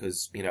army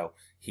because,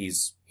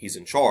 he's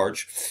in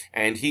charge.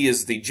 And he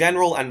is the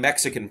general and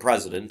Mexican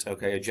president,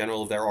 okay, a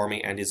general of their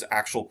army and is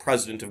actual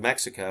president of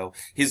Mexico.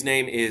 His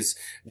name is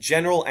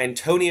General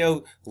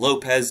Antonio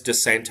Lopez de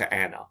Santa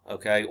Anna,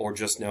 okay, or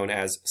just known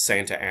as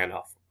Santa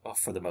Anna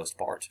for the most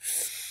part.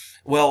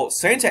 Well,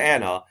 Santa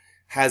Anna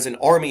has an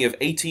army of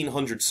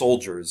 1,800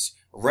 soldiers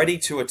ready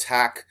to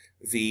attack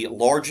the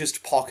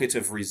largest pocket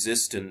of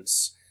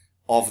resistance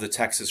of the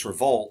Texas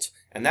Revolt,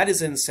 and that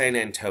is in San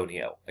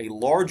Antonio. A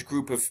large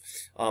group of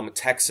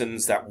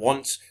Texans that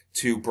want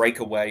to break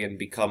away and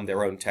become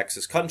their own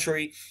Texas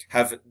country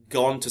have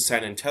gone to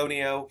San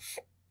Antonio,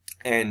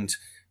 and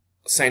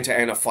Santa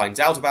Anna finds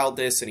out about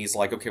this, and he's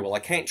like, okay, well, I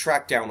can't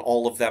track down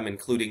all of them,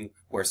 including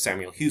where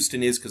Samuel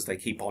Houston is, because they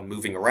keep on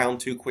moving around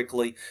too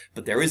quickly.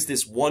 But there is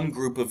this one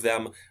group of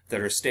them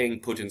that are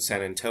staying put in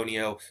San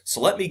Antonio, so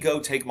let me go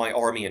take my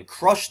army and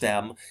crush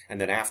them, and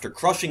then after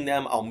crushing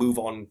them, I'll move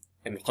on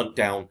and hunt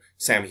down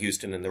Sam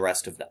Houston and the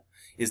rest of them,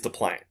 is the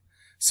plan.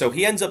 So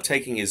he ends up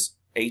taking his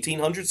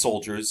 1,800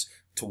 soldiers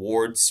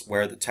towards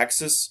where the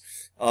Texas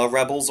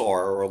rebels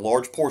are, or a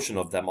large portion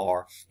of them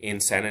are,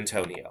 in San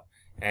Antonio.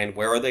 And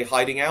where are they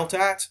hiding out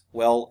at?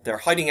 Well, they're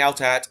hiding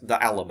out at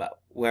the Alamo,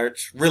 where it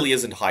really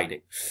isn't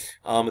hiding.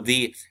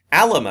 The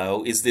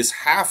Alamo is this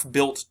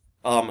half-built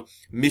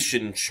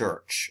mission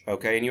church,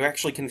 okay? And you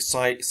actually can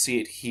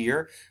see it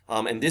here.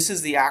 And this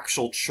is the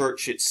actual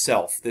church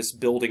itself, this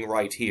building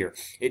right here.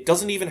 It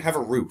doesn't even have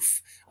a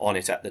roof on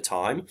it at the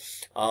time.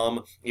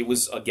 It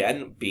was,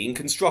 again, being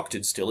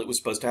constructed still. It was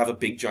supposed to have a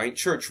big, giant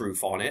church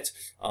roof on it,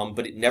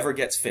 but it never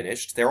gets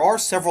finished. There are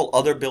several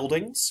other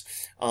buildings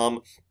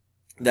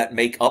that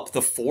make up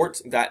the fort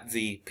that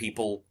the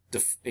people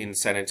in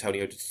San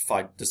Antonio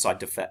decide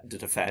to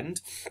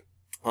defend.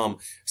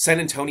 San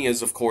Antonio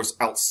is, of course,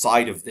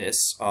 outside of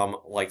this,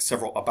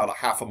 about a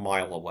half a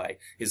mile away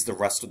is the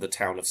rest of the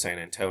town of San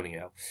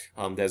Antonio.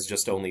 There's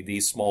just only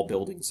these small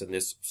buildings, and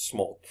this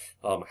small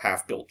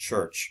half-built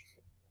church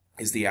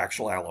is the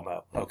actual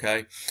Alamo,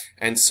 okay?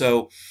 And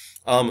so,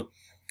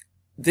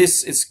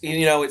 this is,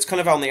 it's kind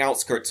of on the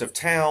outskirts of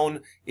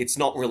town. It's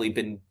not really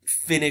been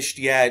finished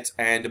yet,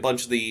 and a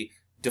bunch of the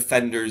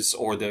defenders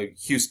or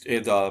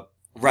the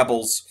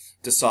rebels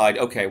decide,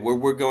 okay,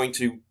 we're going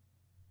to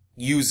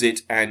use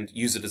it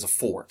as a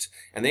fort.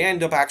 And they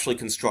end up actually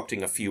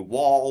constructing a few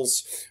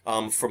walls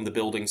from the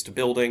buildings to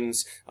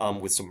buildings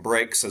with some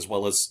bricks, as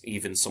well as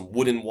even some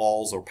wooden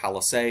walls or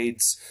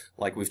palisades,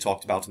 like we've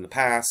talked about in the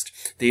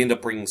past. They end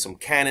up bringing some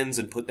cannons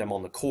and put them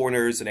on the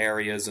corners and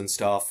areas and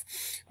stuff.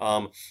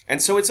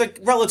 And so it's a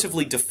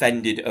relatively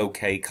defended,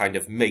 okay, kind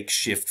of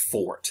makeshift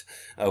fort,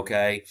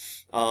 okay?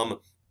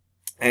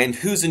 And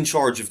who's in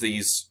charge of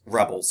these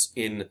rebels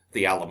in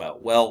the Alamo?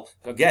 Well,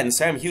 again,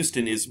 Sam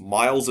Houston is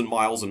miles and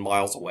miles and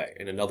miles away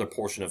in another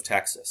portion of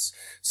Texas.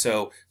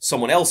 So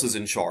someone else is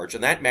in charge,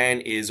 and that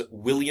man is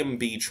William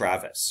B.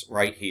 Travis,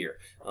 right here.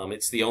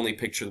 It's the only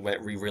picture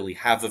that we really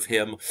have of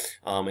him,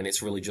 and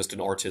it's really just an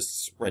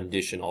artist's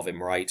rendition of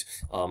him, right?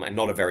 And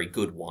not a very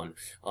good one.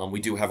 We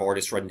do have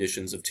artist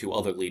renditions of two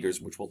other leaders,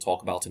 which we'll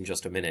talk about in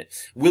just a minute.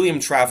 William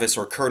Travis,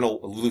 or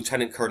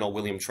Lieutenant Colonel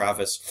William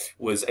Travis,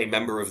 was a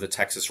member of the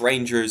Texas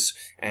Rangers,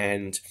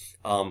 and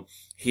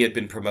he had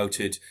been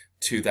promoted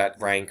to that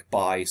rank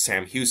by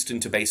Sam Houston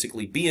to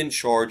basically be in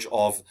charge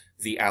of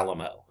the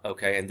Alamo,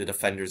 okay, and the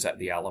defenders at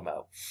the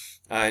Alamo.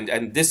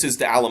 And this is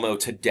the Alamo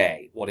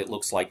today, what it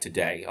looks like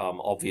today.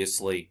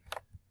 Obviously,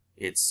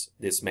 it's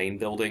this main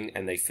building,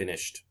 and they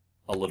finished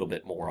a little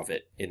bit more of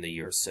it in the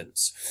years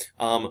since.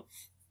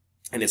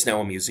 And it's now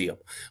a museum.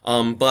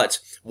 But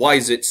why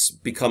has it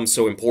become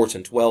so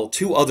important? Well,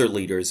 two other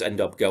leaders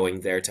end up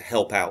going there to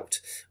help out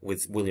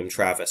with William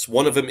Travis.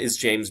 One of them is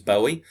James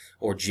Bowie,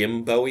 or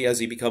Jim Bowie as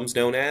he becomes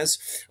known as,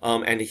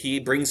 and he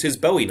brings his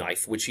Bowie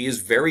knife, which he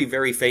is very,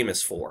 very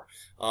famous for.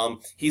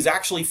 He's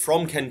actually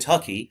from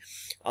Kentucky,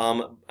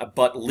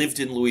 but lived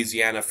in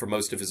Louisiana for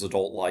most of his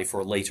adult life,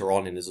 or later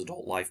on in his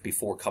adult life,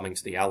 before coming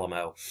to the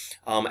Alamo.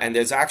 And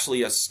there's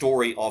actually a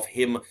story of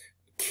him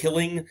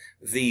killing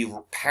the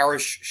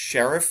parish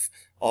sheriff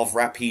of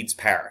Rapides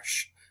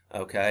Parish,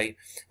 okay?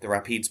 The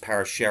Rapides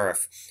Parish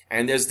sheriff.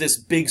 And there's this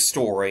big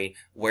story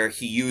where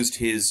he used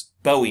his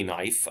Bowie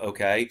knife,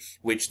 okay,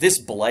 which this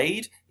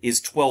blade is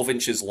 12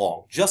 inches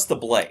long. Just the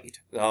blade.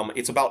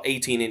 It's about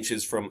 18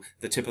 inches from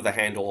the tip of the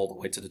handle all the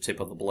way to the tip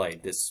of the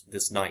blade,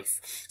 this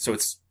knife. So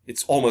it's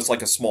almost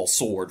like a small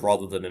sword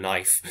rather than a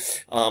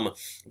knife.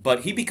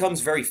 But he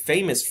becomes very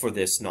famous for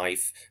this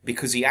knife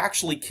because he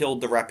actually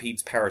killed the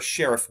Rapides Parish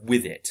sheriff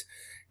with it.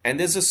 And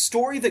there's a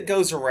story that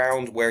goes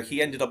around where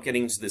he ended up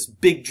getting into this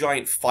big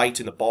giant fight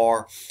in a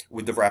bar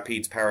with the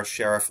Rapides Parish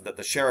sheriff, that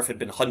the sheriff had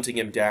been hunting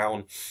him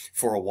down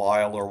for a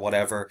while or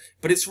whatever.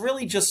 But it's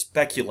really just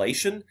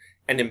speculation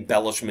and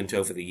embellishment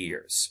over the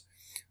years.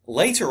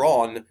 Later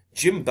on,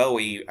 Jim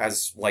Bowie,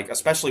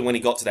 especially when he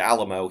got to the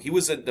Alamo, he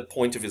was at the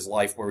point of his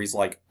life where he's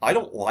like, I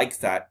don't like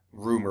that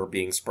rumor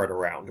being spread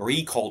around, or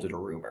he called it a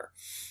rumor.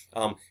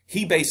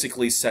 He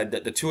basically said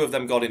that the two of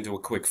them got into a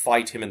quick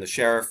fight, him and the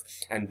sheriff,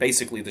 and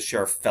basically the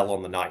sheriff fell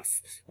on the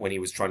knife when he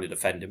was trying to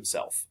defend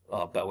himself,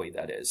 Bowie,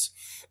 that is.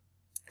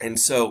 And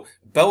so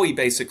Bowie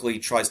basically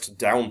tries to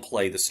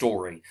downplay the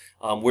story.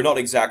 We're not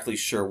exactly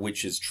sure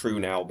which is true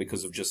now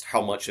because of just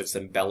how much it's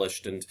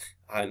embellished and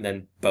and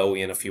then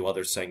Bowie and a few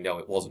others saying, no,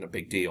 it wasn't a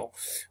big deal.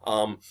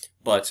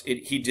 But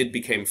he did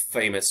become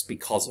famous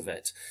because of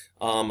it.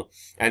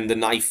 And the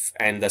knife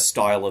and the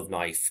style of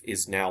knife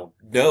is now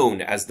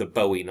known as the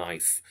Bowie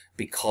knife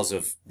because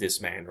of this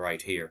man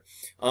right here.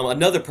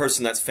 Another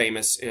person that's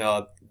famous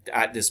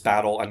at this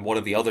battle, and one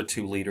of the other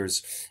two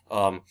leaders,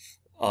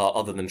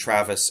 other than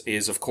Travis,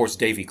 is, of course,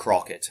 Davy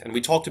Crockett. And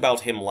we talked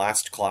about him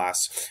last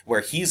class,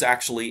 where he's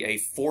actually a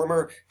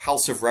former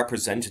House of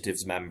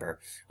Representatives member.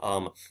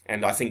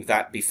 And I think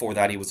that before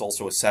that he was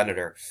also a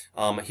senator.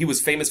 He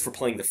was famous for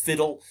playing the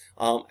fiddle,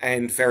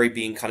 and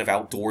being kind of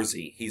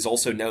outdoorsy. He's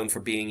also known for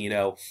being,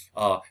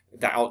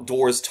 the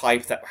outdoors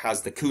type that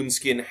has the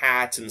coonskin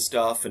hat and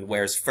stuff, and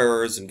wears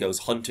furs and goes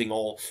hunting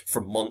all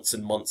for months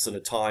and months at a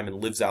time and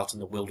lives out in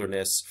the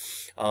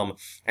wilderness.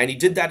 And he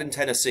did that in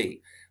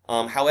Tennessee.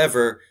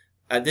 However,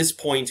 at this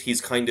point, he's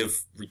kind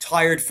of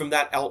retired from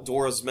that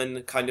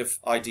outdoorsman kind of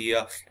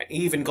idea, and he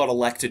even got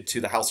elected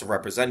to the House of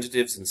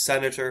Representatives and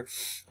senator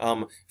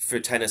for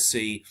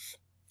Tennessee.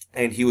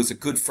 And he was a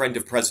good friend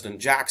of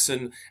President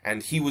Jackson,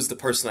 and he was the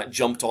person that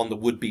jumped on the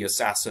would-be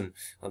assassin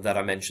that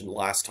I mentioned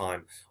last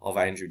time of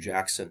Andrew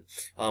Jackson.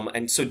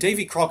 And so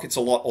Davy Crockett's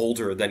a lot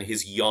older than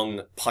his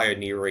young,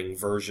 pioneering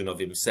version of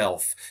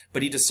himself,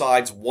 but he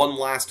decides one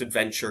last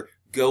adventure,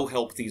 go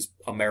help these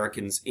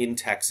Americans in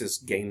Texas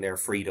gain their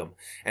freedom.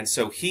 And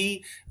so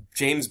he,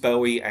 James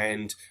Bowie,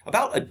 and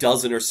about a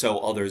dozen or so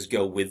others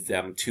go with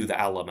them to the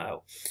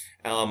Alamo.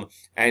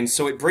 And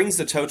so it brings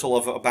the total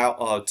of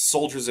about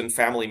soldiers and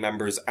family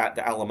members at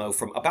the Alamo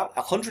from about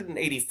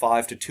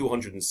 185 to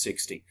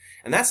 260.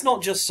 And that's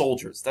not just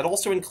soldiers. That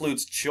also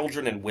includes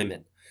children and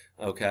women.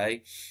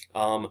 Okay?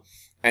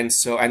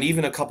 And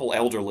even a couple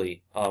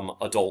elderly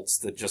adults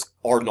that just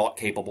are not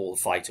capable of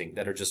fighting,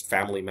 that are just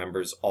family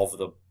members of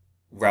the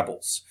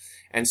rebels.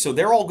 And so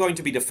they're all going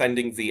to be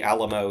defending the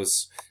Alamo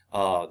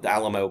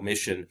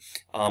mission.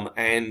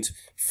 And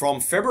from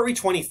February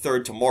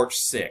 23rd to March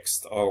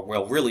 6th, or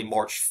well, really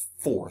March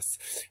 4th,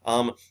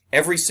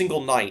 every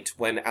single night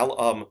when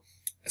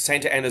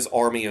Santa Anna's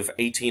army of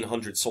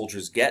 1,800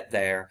 soldiers get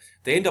there,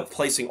 they end up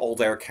placing all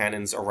their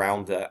cannons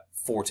around the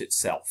fort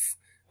itself.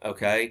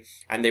 Okay?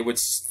 And they would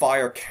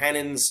fire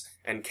cannons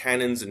and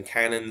cannons and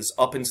cannons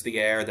up into the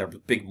air, their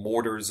big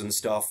mortars and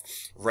stuff,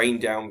 rain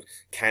down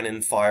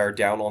cannon fire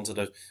down onto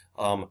the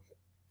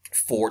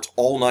fort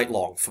all night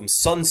long, from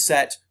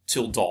sunset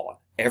till dawn,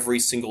 every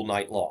single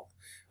night long.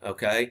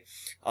 Okay?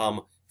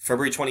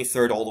 February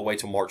 23rd all the way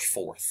to March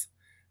 4th.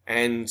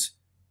 And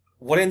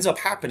what ends up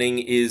happening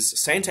is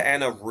Santa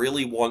Anna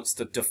really wants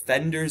the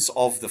defenders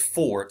of the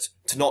fort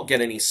to not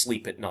get any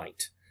sleep at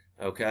night.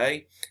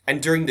 Okay? And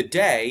during the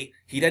day,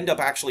 he'd end up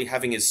actually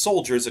having his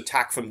soldiers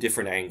attack from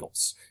different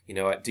angles,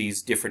 at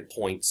these different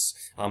points.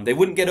 They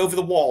wouldn't get over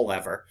the wall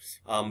ever,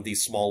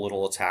 these small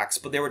little attacks,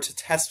 but they were to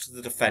test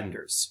the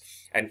defenders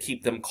and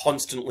keep them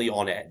constantly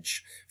on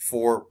edge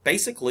for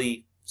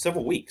basically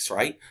several weeks,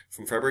 right?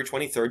 From February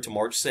 23rd to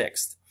March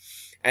 6th.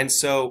 And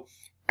so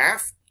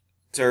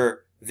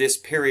after this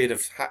period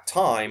of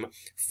time,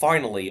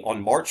 finally,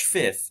 on March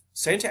 5th,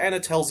 Santa Anna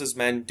tells his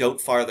men,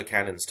 don't fire the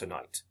cannons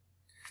tonight.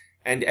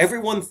 And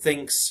everyone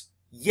thinks,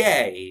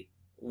 yay,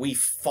 we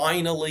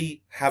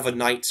finally have a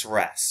night's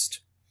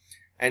rest.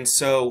 And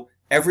so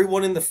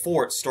everyone in the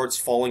fort starts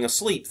falling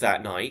asleep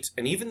that night,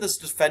 and even the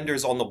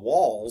defenders on the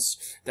walls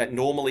that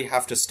normally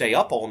have to stay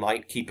up all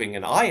night keeping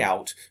an eye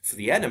out for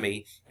the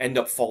enemy end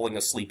up falling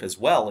asleep as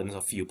well in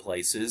a few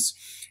places.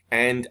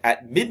 And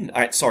at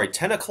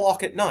 10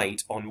 o'clock at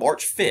night on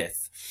March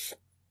 5th,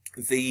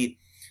 the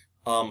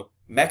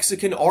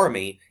Mexican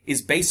army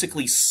is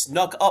basically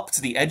snuck up to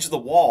the edge of the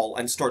wall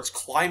and starts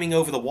climbing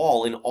over the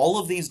wall in all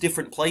of these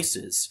different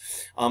places,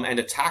 and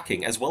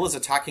attacking, as well as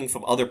attacking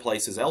from other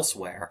places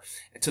elsewhere,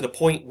 to the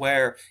point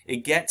where it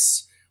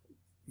gets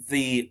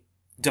the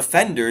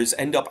defenders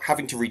end up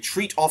having to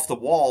retreat off the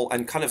wall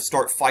and kind of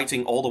start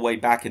fighting all the way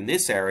back in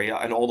this area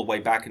and all the way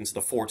back into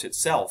the fort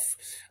itself.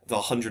 The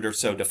 100 or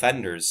so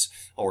defenders,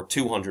 or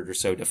 200 or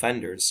so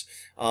defenders.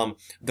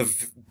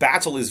 The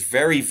battle is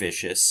very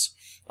vicious.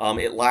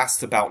 It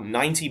lasts about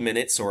 90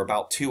 minutes, or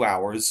about 2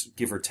 hours,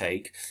 give or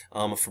take,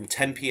 from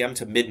 10 p.m.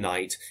 to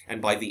midnight.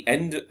 And by the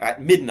end,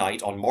 at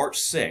midnight on March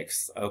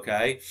 6th,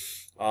 okay,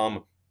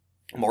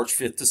 March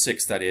 5th to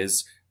 6th, that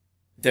is,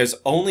 there's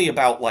only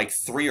about like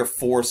 3 or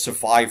 4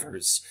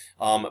 survivors,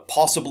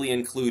 possibly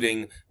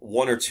including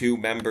 1 or 2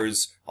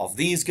 members of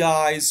these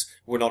guys.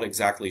 We're not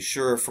exactly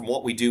sure. From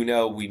what we do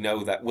know, we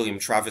know that William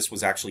Travis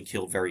was actually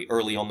killed very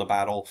early on the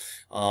battle,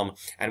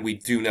 and we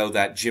do know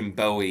that Jim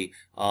Bowie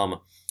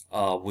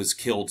was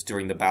killed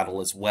during the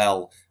battle as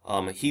well.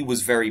 He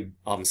was very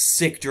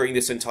sick during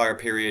this entire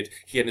period.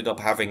 He ended up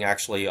having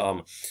actually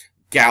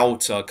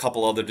gout, a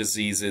couple other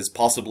diseases,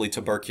 possibly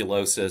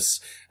tuberculosis,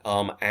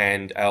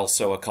 and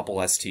also a couple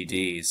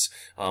STDs,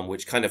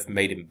 which kind of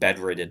made him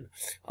bedridden,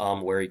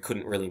 where he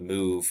couldn't really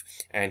move.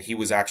 And he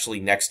was actually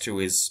next to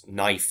his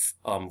knife,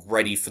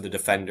 ready for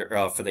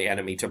for the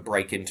enemy to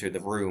break into the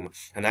room.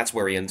 And that's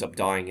where he ends up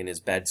dying in his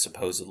bed,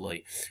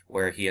 supposedly,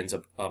 where he ends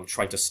up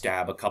trying to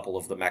stab a couple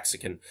of the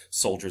Mexican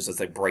soldiers as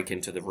they break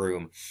into the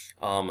room.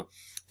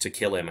 To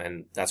kill him,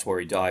 and that's where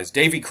he dies.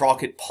 Davy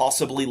Crockett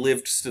possibly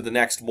lived to the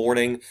next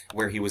morning,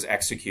 where he was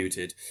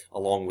executed,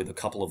 along with a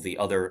couple of the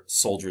other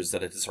soldiers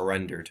that had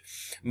surrendered.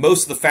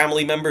 Most of the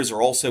family members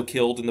are also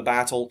killed in the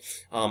battle.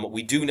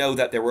 We do know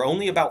that there were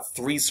only about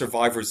 3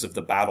 survivors of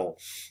the battle,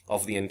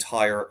 of the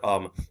entire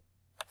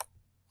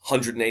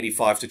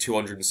 185 to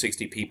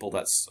 260 people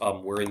that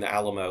were in the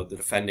Alamo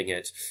defending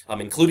it,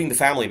 including the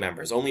family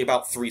members. Only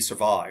about 3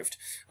 survived.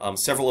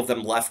 Several of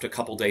them left a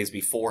couple days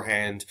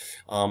beforehand,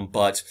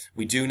 but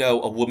we do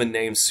know a woman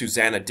named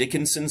Susanna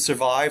Dickinson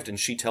survived, and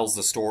she tells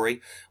the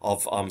story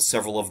of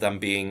several of them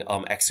being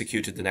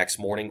executed the next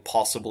morning,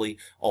 possibly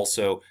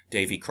also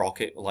Davy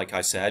Crockett, like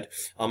I said.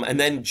 And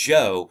then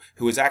Joe,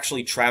 who is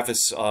actually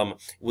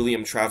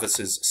William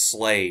Travis's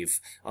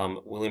slave.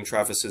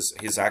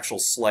 His actual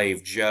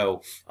slave,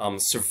 Joe,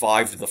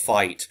 survived the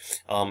fight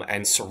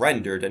and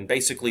surrendered, and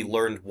basically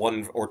learned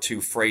 1 or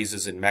 2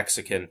 phrases in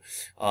Mexican,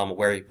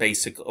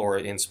 or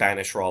in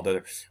Spanish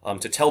rather,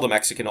 to tell the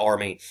Mexican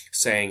army,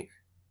 saying,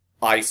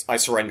 I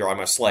surrender, I'm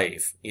a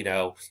slave,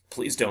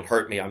 please don't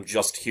hurt me, I'm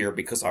just here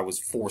because I was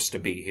forced to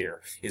be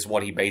here, is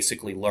what he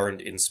basically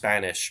learned in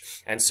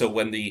Spanish. And so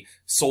when the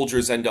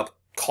soldiers end up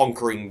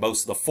conquering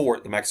most of the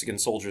fort, the Mexican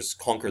soldiers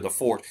conquer the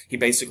fort, he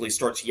basically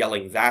starts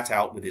yelling that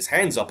out with his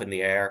hands up in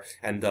the air,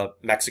 and the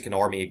Mexican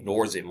army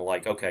ignores him,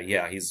 like, okay,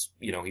 yeah, he's,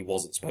 he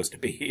wasn't supposed to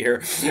be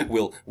here,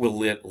 we'll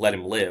let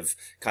him live,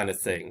 kind of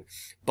thing.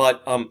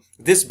 But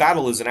this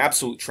battle is an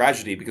absolute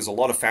tragedy, because a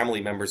lot of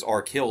family members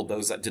are killed,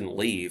 those that didn't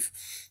leave.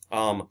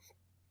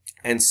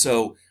 And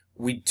so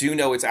we do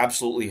know it's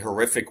absolutely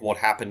horrific what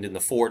happened in the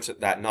fort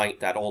that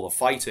night, all the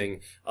fighting,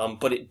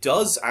 but it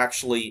does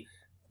actually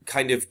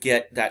kind of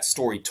get that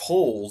story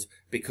told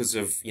because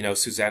of,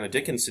 Susanna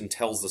Dickinson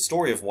tells the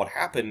story of what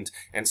happened,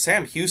 and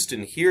Sam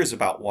Houston hears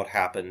about what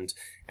happened.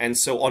 And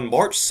so on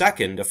March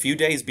 2nd, a few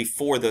days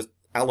before the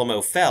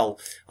Alamo fell,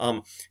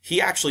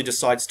 he actually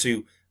decides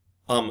to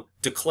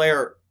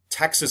declare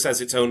Texas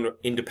as its own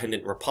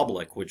independent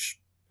republic,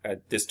 which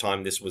at this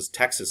time, this was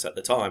Texas at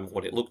the time,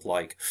 what it looked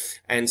like.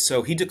 And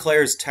so he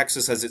declares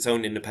Texas as its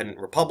own independent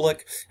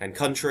republic and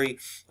country,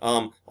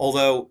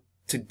 although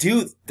to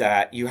do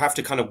that, you have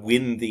to kind of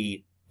win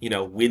the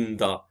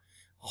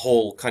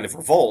whole kind of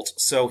revolt.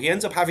 So he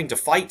ends up having to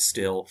fight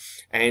still,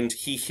 and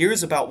he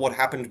hears about what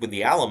happened with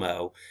the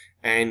Alamo,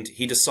 and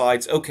he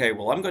decides, okay,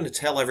 well, I'm going to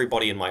tell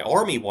everybody in my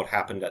army what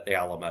happened at the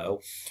Alamo,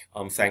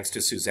 thanks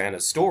to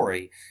Susanna's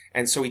story.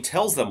 And so he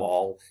tells them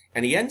all,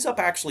 and he ends up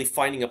actually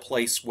finding a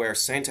place where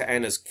Santa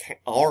Anna's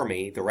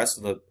army, the rest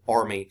of the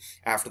army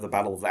after the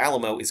Battle of the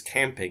Alamo, is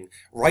camping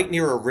right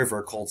near a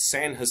river called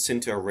San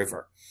Jacinto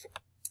River.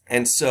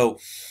 And so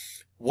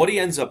what he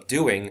ends up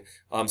doing,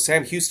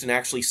 Sam Houston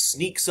actually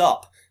sneaks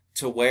up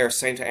to where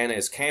Santa Anna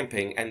is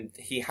camping, and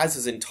he has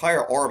his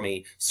entire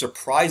army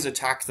surprise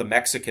attack the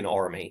Mexican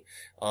army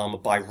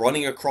by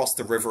running across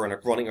the river and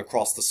running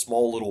across the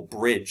small little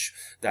bridge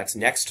that's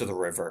next to the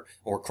river,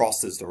 or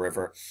crosses the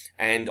river.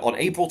 And on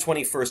April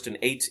 21st in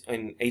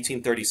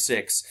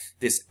 1836,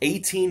 this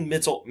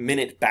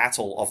 18-minute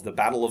battle of the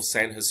Battle of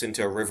San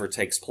Jacinto River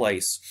takes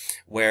place,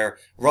 where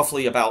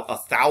roughly about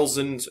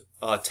 1,000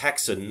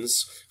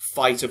 Texans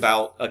fight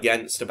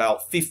against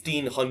about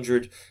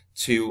 1,500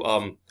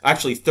 to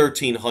actually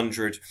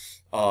 1,300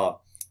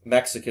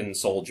 Mexican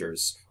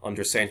soldiers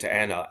under Santa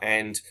Anna,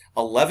 and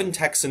 11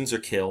 Texans are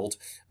killed,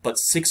 but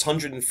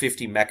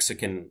 650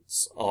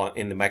 Mexicans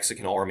in the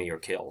Mexican army are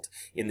killed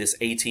in this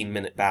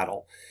 18-minute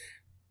battle.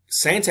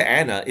 Santa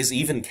Anna is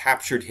even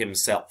captured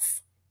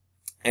himself.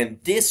 And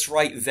this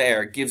right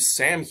there gives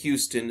Sam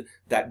Houston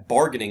that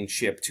bargaining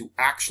chip to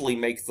actually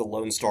make the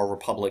Lone Star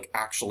Republic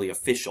actually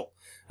official.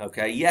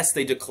 Okay, yes,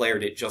 they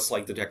declared it just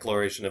like the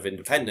Declaration of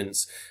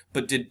Independence,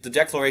 but did the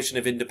Declaration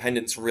of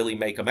Independence really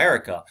make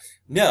America?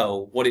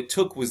 No, what it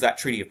took was that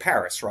Treaty of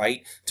Paris,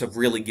 right, to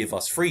really give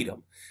us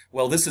freedom.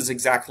 Well, this is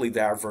exactly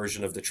their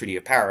version of the Treaty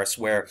of Paris,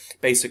 where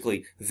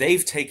basically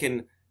they've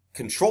taken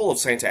control of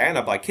Santa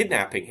Anna by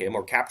kidnapping him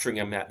or capturing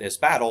him at this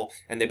battle,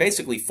 and they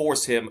basically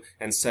force him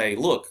and say,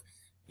 look,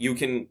 you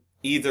can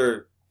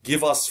either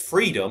give us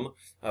freedom,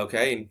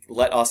 okay, and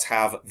let us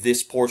have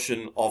this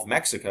portion of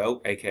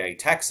Mexico, aka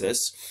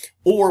Texas,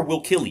 or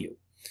we'll kill you.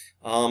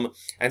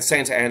 And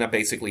Santa Anna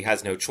basically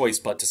has no choice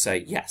but to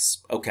say,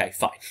 yes, okay,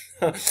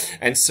 fine.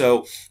 And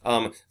so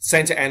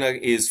Santa Anna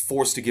is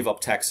forced to give up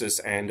Texas,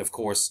 and of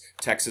course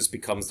Texas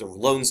becomes the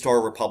Lone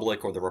Star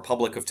Republic, or the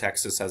Republic of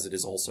Texas as it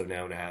is also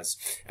known as.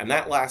 And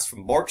that lasts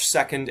from March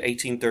 2nd,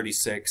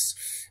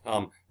 1836,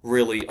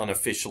 really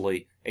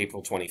unofficially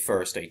April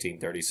 21st,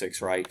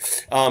 1836, right,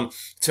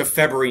 to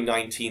February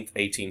 19th,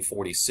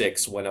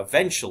 1846, when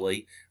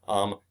eventually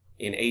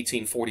in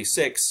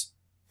 1846,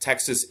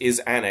 Texas is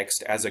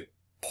annexed as a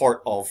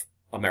part of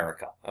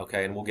America,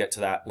 okay, and we'll get to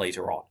that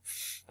later on.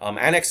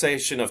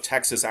 Annexation of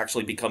Texas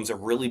actually becomes a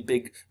really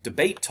big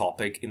debate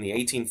topic in the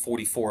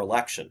 1844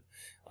 election.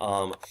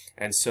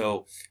 And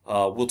so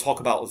we'll talk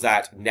about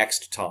that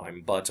next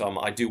time, but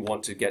I do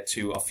want to get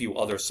to a few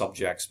other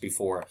subjects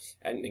before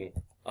ending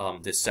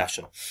this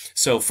session.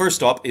 So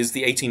first up is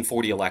the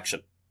 1840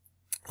 election.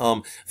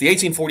 The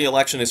 1840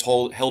 election is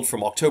held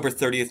from October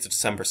 30th to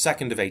December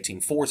 2nd of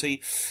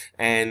 1840,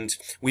 and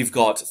we've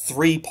got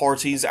three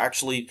parties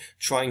actually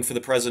trying for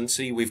the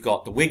presidency. We've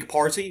got the Whig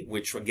Party,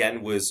 which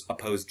again was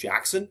opposed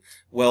Jackson.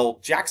 Well,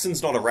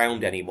 Jackson's not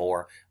around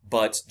anymore,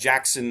 but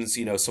Jackson's,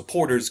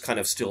 supporters kind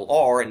of still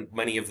are, and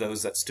many of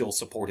those that still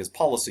support his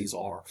policies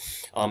are,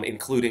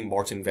 including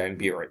Martin Van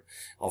Buren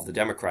of the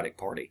Democratic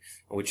Party,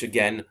 which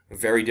again, a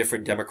very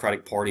different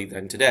Democratic Party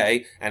than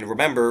today. And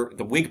remember,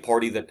 the Whig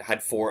Party that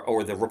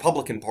the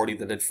Republican Party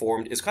that had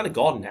formed is kind of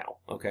gone now,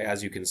 okay,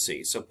 as you can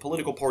see. So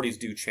political parties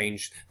do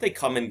change. They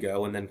come and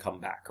go and then come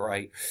back,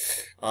 right?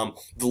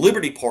 The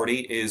Liberty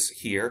Party is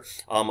here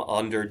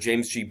under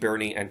James G.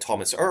 Birney and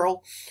Thomas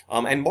Earl.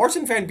 And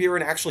Martin Van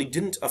Buren actually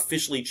didn't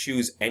officially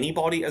choose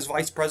anybody as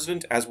vice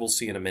president, as we'll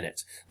see in a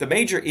minute. The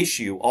major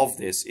issue of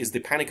this is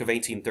the Panic of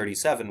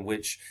 1837,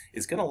 which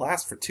is going to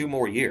last for 2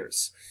 more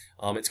years.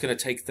 It's going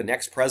to take the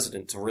next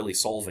president to really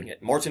solving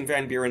it. Martin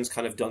Van Buren's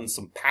kind of done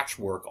some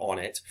patchwork on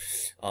it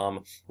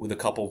with a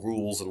couple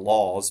rules and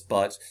laws,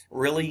 but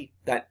really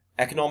that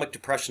economic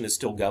depression is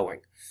still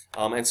going.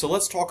 And so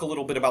let's talk a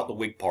little bit about the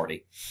Whig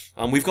Party.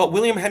 We've got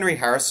William Henry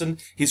Harrison.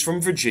 He's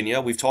from Virginia.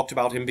 We've talked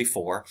about him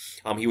before.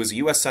 He was a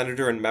U.S.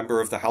 Senator and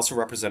member of the House of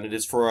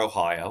Representatives for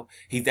Ohio.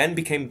 He then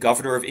became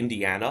governor of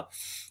Indiana.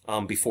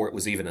 Before it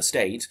was even a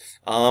state.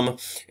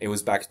 It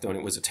was back when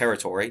it was a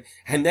territory.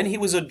 And then he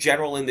was a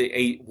general in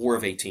the War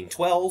of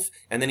 1812,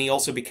 and then he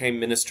also became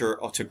minister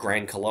to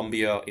Gran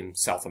Colombia in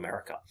South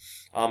America.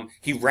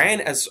 He ran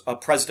as a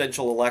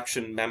presidential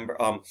election member,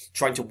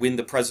 trying to win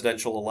the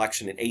presidential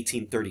election in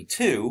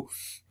 1832,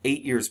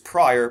 8 years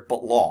prior,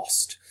 but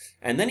lost.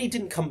 And then he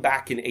didn't come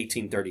back in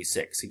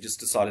 1836. He just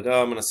decided,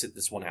 I'm going to sit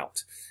this one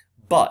out.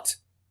 But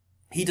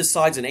he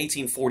decides in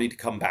 1840 to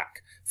come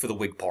back for the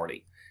Whig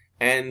Party.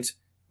 And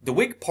the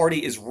Whig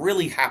Party is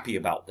really happy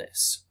about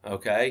this,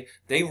 okay?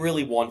 They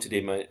really wanted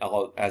him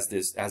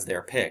as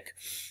their pick.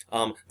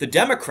 The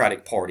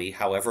Democratic Party,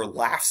 however,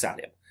 laughs at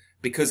him,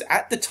 because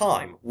at the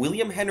time,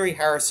 William Henry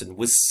Harrison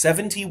was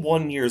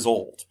 71 years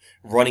old,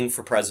 running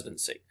for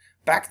presidency.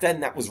 Back then,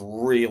 that was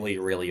really,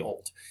 really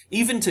old.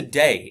 Even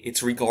today,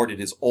 it's regarded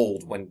as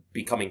old when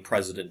becoming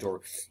president or,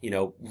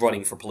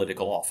 running for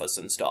political office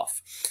and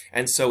stuff.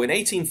 And so in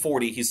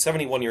 1840, he's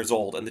 71 years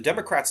old, and the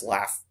Democrats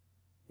laugh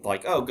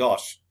like, oh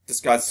gosh, this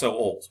guy's so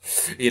old,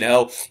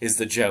 is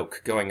the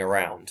joke going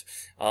around.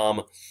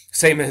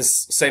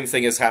 Same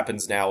thing as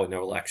happens now in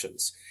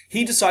elections.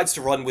 He decides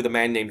to run with a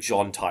man named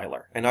John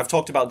Tyler. And I've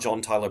talked about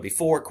John Tyler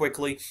before,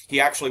 quickly. He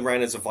actually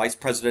ran as a vice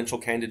presidential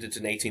candidate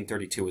in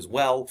 1832 as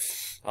well,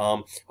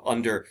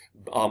 under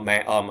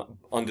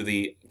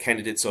the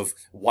candidates of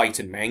White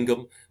and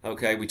Mangum.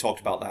 Okay, we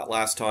talked about that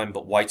last time,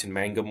 but White and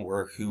Mangum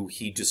were who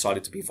he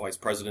decided to be vice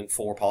president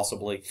for,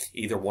 possibly.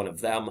 Either one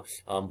of them.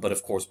 But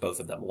of course,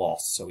 both of them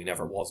lost, so he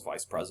never was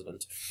vice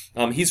president.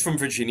 He's from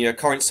Virginia,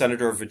 current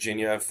senator of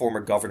Virginia, former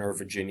governor of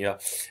Virginia.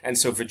 And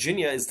so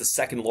Virginia is the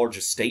second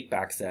largest state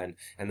back then.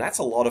 And that's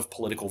a lot of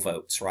political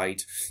votes,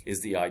 right,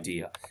 is the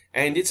idea.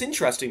 And it's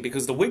interesting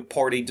because the Whig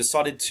Party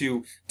decided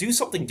to do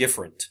something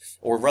different,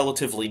 or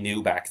relatively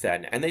new back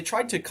then, and they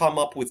tried to come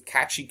up with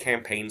catchy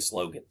campaign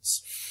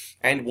slogans.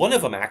 And one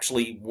of them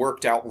actually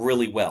worked out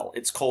really well.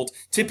 It's called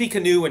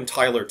Tippecanoe and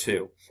Tyler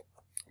Too,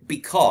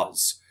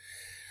 because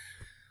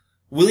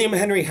William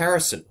Henry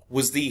Harrison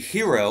was the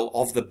hero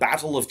of the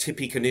Battle of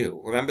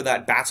Tippecanoe. Remember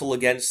that battle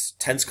against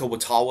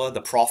Tenskwatawa,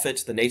 the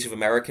prophet, the Native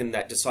American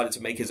that decided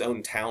to make his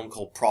own town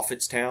called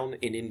Prophetstown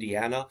in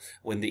Indiana,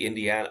 when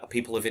the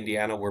people of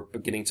Indiana were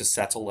beginning to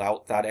settle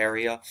out that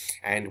area,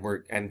 and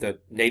the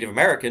Native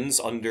Americans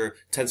under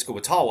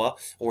Tenskwatawa,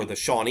 or the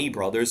Shawnee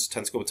brothers,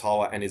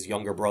 Tenskwatawa and his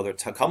younger brother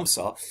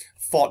Tecumseh,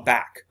 fought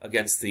back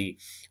against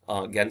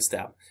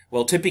them.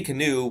 Well,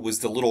 Tippecanoe was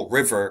the little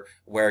river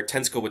where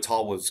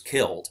Tenskwatawa was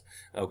killed,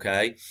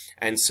 okay?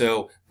 And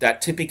so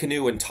that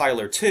Tippecanoe and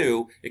Tyler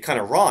Too, it kind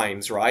of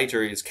rhymes, right?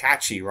 Or is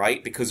catchy,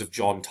 right? Because of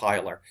John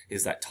Tyler,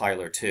 is that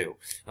Tyler Too.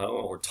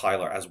 Or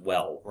Tyler as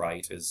well,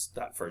 right? Is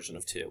that version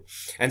of Too.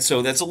 And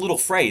so there's a little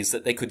phrase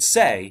that they could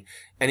say,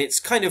 and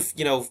it's kind of,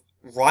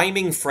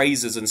 rhyming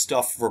phrases and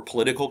stuff for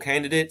political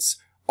candidates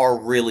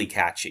are really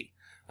catchy,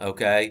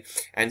 okay?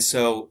 And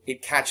so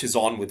it catches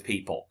on with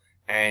people.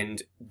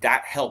 And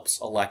that helps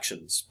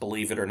elections,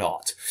 believe it or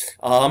not.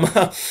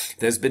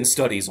 There's been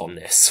studies on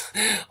this.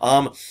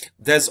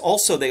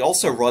 They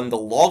also run the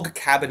Log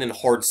Cabin and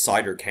Hard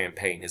Cider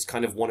campaign is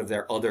kind of one of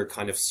their other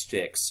kind of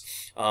sticks,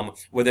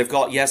 where they've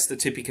got, yes, the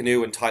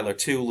Tippecanoe and Tyler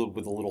Too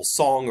with a little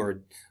song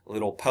or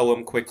little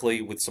poem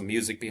quickly with some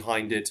music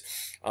behind it,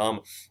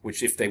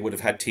 which if they would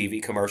have had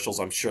TV commercials,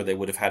 I'm sure they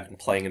would have had them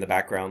playing in the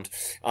background.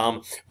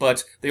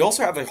 But they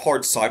also have a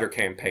hard cider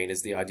campaign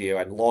is the idea,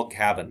 and log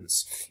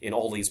cabins in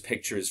all these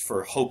pictures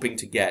for hoping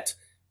to get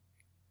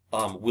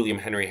William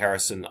Henry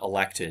Harrison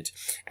elected.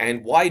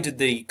 And why did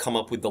they come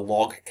up with the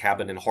log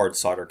cabin and hard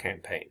cider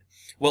campaign?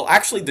 Well,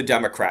 actually, the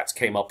Democrats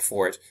came up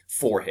for it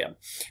for him.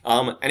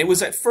 And it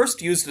was at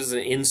first used as an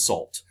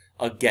insult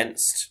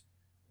against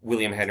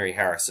William Henry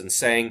Harrison,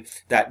 saying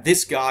that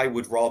this guy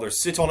would rather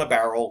sit on a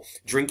barrel,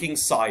 drinking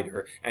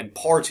cider, and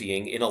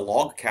partying in a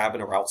log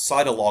cabin or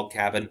outside a log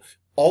cabin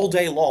all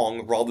day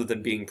long rather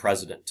than being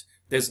president.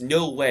 There's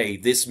no way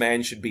this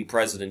man should be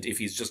president if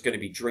he's just going to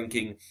be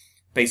drinking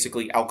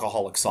basically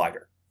alcoholic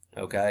cider,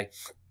 okay?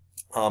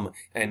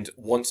 And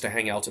wants to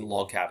hang out in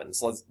log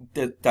cabins.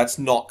 That's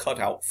not cut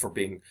out for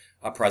being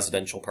a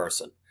presidential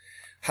person.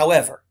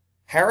 However,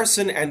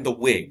 Harrison and the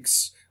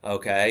Whigs,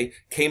 okay,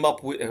 came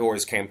up with, or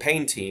his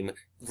campaign team,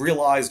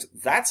 realized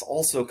that's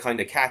also kind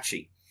of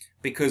catchy.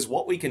 Because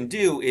what we can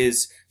do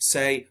is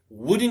say,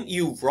 wouldn't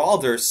you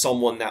rather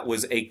someone that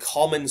was a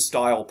common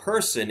style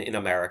person in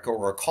America,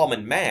 or a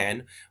common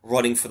man,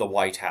 running for the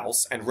White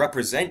House and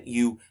represent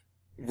you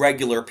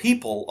regular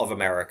people of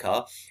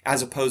America,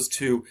 as opposed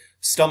to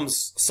some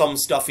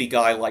stuffy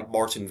guy like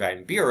Martin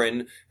Van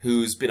Buren,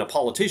 who's been a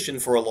politician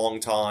for a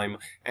long time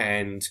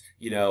and,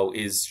 you know,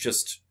 is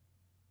just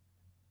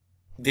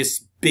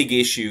this big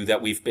issue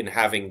that we've been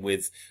having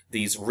with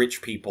these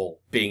rich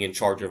people being in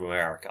charge of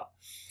America.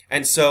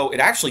 And so it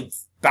actually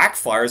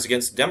backfires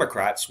against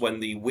Democrats when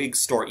the Whigs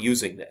start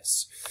using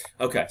this.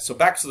 Okay, so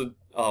back to the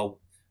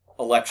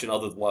election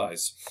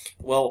otherwise.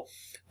 Well,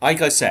 like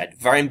I said,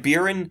 Van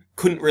Buren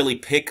couldn't really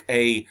pick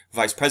a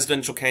vice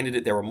presidential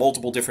candidate. There were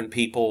multiple different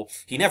people.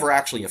 He never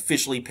actually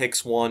officially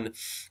picks one.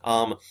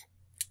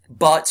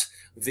 But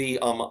the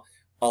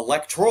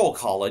Electoral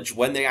College,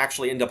 when they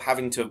actually end up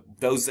having to,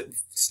 those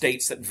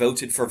states that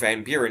voted for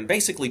Van Buren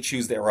basically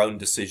choose their own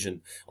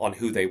decision on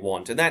who they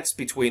want. And that's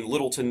between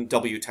Littleton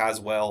W.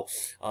 Tazewell,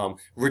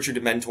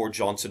 Richard Mentor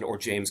Johnson, or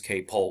James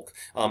K. Polk.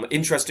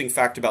 Interesting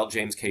fact about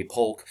James K.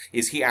 Polk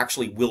is he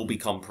actually will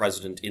become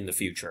president in the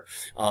future.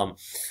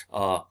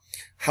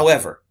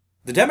 However,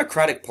 the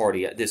Democratic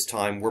Party at this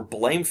time were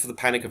blamed for the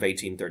Panic of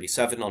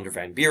 1837 under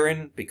Van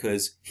Buren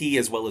because he,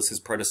 as well as his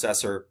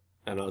predecessor,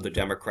 another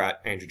Democrat,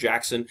 Andrew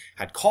Jackson,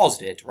 had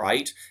caused it,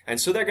 right?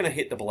 And so they're going to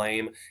hit the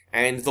blame,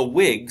 and the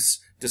Whigs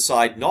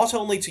decide not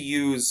only to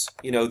use,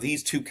 you know,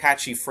 these two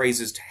catchy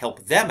phrases to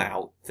help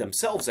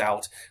themselves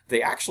out,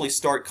 they actually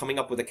start coming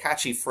up with a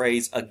catchy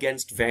phrase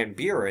against Van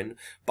Buren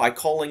by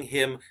calling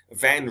him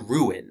Van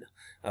Ruin.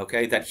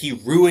 Okay, that he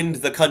ruined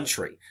the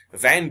country.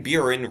 Van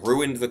Buren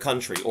ruined the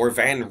country, or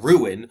Van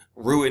Ruin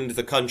ruined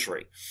the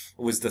country,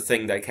 was the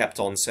thing they kept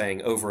on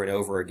saying over and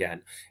over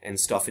again and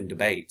stuff in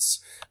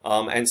debates.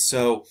 And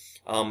so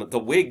the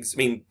Whigs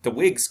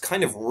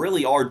kind of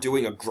really are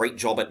doing a great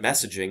job at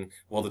messaging,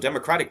 while the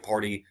Democratic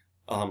Party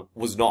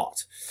was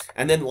not.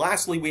 And then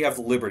lastly, we have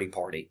the Liberty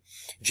Party.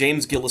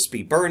 James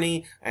Gillespie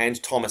Birney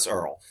and Thomas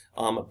Earl.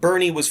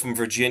 Birney was from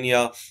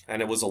Virginia,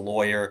 and was a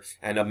lawyer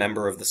and a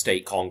member of the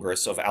state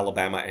Congress of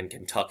Alabama and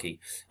Kentucky.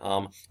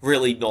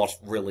 Really not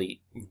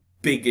really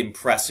big,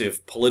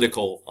 impressive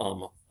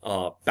political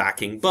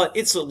backing, but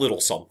it's a little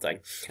something.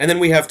 And then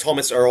we have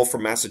Thomas Earl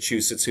from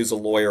Massachusetts, who's a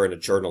lawyer and a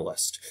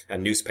journalist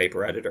and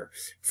newspaper editor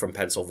from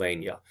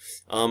Pennsylvania,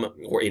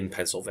 or in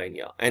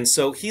Pennsylvania. And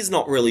so he's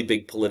not really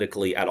big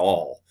politically at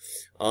all.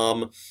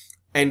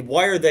 And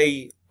why are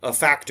they a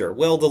factor?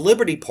 Well, the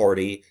Liberty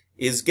Party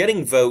is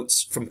getting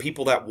votes from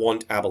people that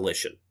want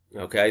abolition.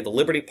 Okay, the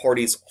Liberty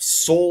Party's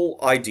sole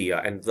idea,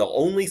 and the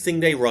only thing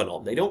they run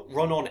on, they don't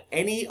run on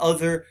any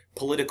other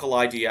political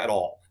idea at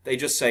all. They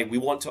just say, we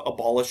want to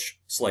abolish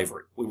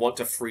slavery. We want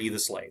to free the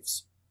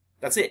slaves.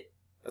 That's it.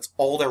 That's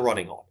all they're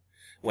running on.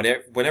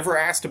 Whenever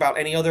asked about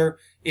any other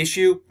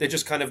issue, they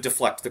just kind of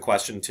deflect the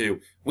question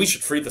to, we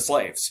should free the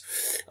slaves.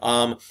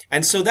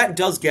 And so that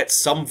does get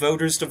some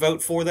voters to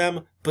vote for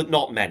them, but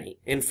not many.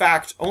 In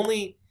fact,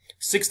 only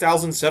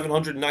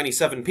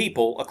 6,797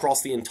 people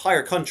across the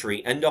entire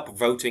country end up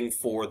voting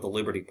for the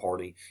Liberty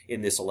Party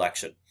in this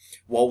election.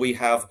 While we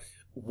have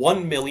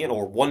 1 million,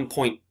 or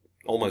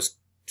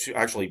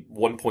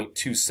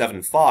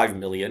 1.275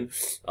 million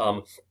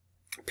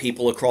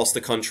people across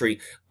the country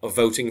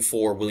voting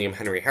for William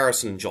Henry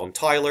Harrison and John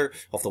Tyler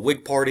of the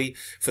Whig Party.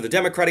 For the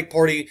Democratic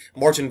Party,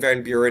 Martin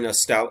Van Buren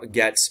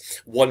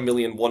gets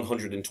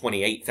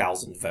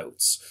 1,128,000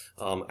 votes.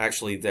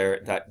 Actually,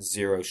 that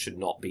zero should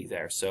not be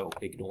there, so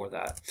ignore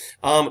that.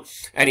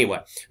 Anyway,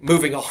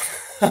 moving on.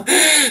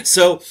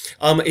 So,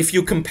 if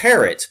you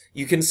compare it,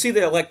 you can see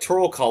the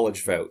Electoral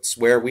College votes,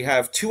 where we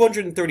have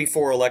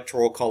 234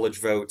 Electoral College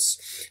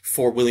votes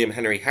for William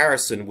Henry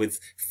Harrison, with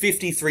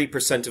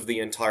 53% of the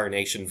entire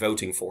nation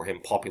voting for him,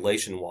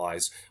 population-wise,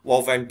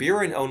 while Van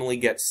Buren only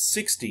gets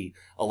 60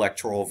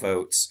 electoral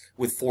votes,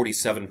 with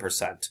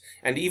 47%.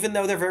 And even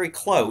though they're very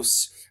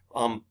close,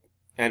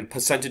 and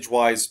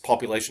percentage-wise,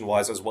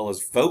 population-wise, as well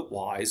as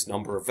vote-wise,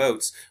 number of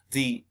votes,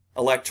 the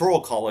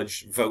Electoral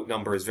college vote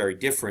number is very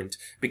different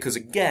because,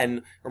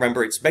 again,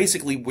 remember, it's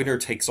basically winner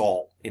takes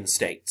all in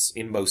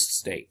most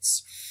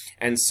states.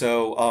 And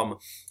so,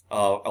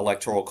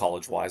 electoral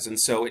college wise. And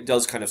so it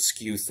does kind of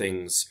skew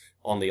things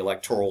on the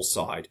electoral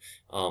side.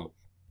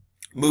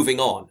 Moving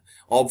on.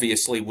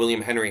 Obviously,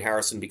 William Henry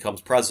Harrison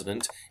becomes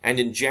president, and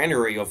in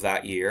January of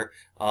that year,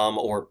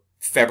 or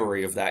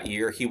February of that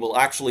year, he will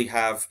actually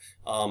have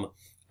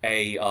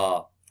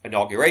a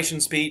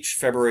inauguration speech,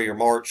 February or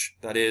March,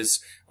 that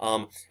is,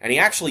 and he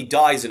actually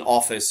dies in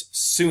office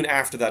soon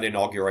after that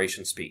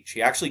inauguration speech.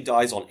 He actually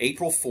dies on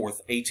April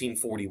 4th,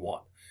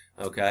 1841.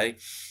 Okay?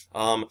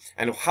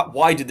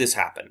 Why did this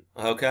happen?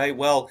 Okay?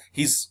 Well,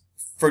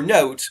 for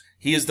note,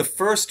 he is the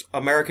first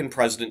American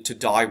president to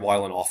die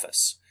while in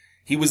office.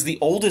 He was the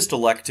oldest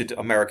elected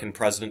American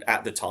president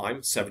at the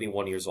time,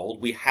 71 years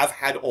old. We have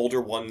had older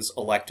ones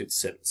elected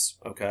since,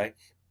 okay?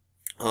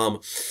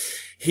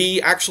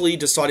 He actually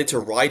decided to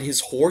ride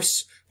his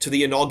horse to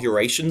the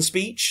inauguration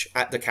speech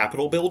at the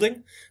Capitol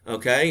building,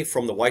 okay,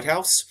 from the White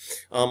House,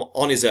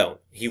 on his own.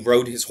 He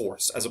rode his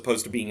horse as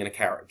opposed to being in a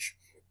carriage.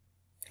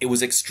 It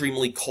was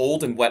extremely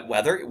cold and wet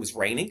weather. It was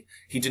raining.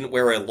 He didn't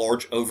wear a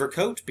large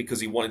overcoat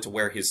because he wanted to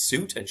wear his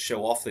suit and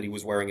show off that he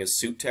was wearing his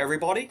suit to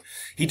everybody.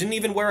 He didn't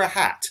even wear a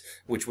hat,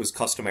 which was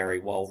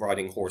customary while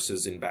riding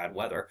horses in bad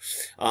weather.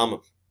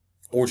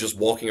 Or just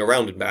walking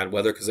around in bad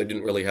weather because they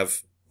didn't really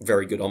have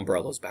very good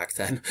umbrellas back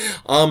then.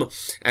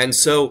 And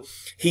so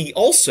he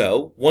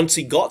also, once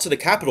he got to the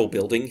Capitol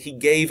building, he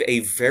gave a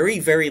very,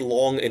 very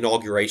long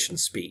inauguration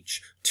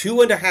speech.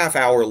 2.5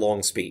 hour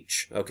long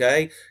speech,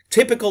 okay?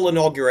 Typical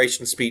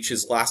inauguration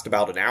speeches last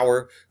about an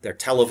hour. They're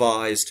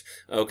televised,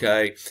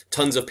 okay?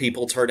 Tons of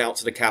people turn out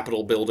to the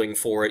Capitol building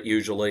for it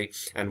usually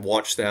and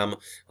watch them.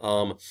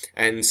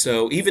 And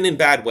so even in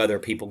bad weather,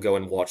 people go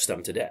and watch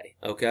them today,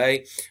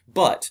 okay?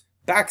 But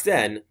back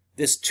then,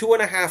 this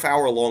 2.5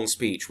 hour long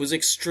speech was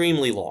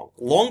extremely long.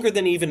 Longer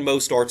than even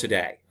most are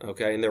today,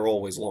 okay? And they're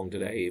always long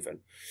today even.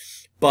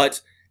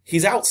 But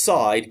he's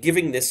outside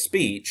giving this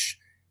speech,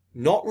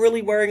 not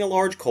really wearing a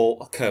large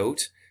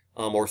coat,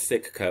 or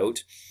thick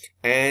coat,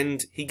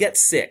 and he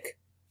gets sick.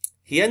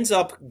 He ends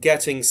up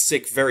getting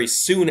sick very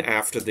soon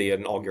after the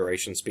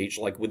inauguration speech,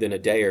 like within a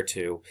day or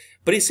two,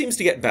 but he seems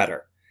to get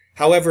better.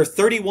 However,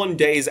 31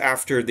 days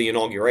after the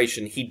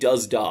inauguration, he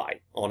does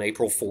die on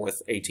April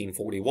 4th,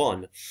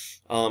 1841.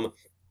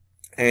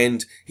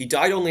 And he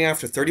died only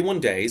after 31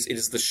 days. It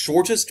is the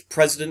shortest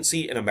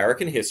presidency in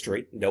American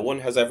history. No one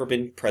has ever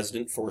been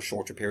president for a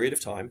shorter period of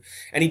time.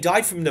 And he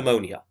died from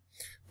pneumonia,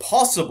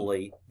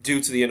 possibly due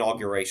to the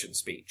inauguration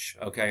speech,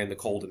 okay, and the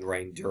cold and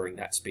rain during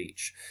that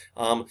speech.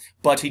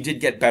 But he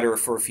did get better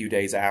for a few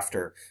days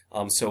after,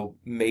 so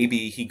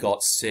maybe he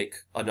got sick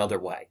another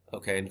way,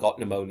 okay, and got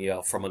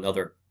pneumonia from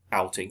another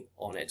outing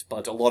on it.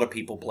 But a lot of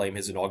people blame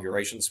his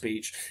inauguration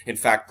speech. In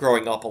fact,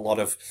 growing up, a lot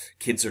of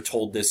kids are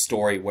told this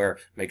story where,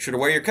 make sure to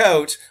wear your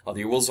coat,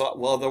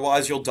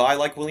 otherwise you'll die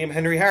like William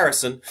Henry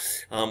Harrison,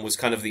 was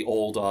kind of the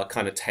old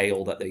kind of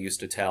tale that they used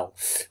to tell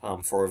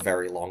for a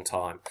very long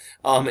time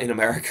in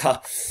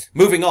America.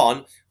 Moving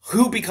on,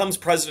 who becomes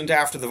president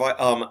after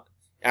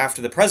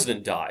the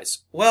president dies?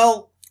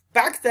 Well,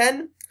 back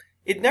then,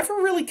 it never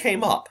really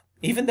came up,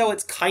 even though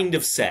it's kind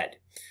of said.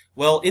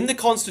 Well, in the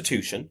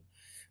Constitution,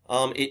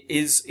 it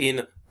is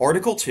in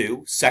Article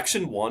 2,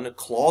 Section 1,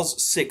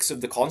 Clause 6 of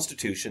the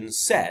Constitution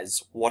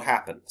says what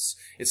happens.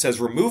 It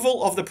says,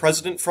 removal of the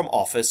president from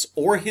office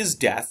or his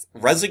death,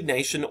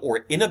 resignation,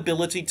 or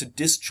inability to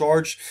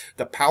discharge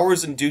the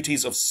powers and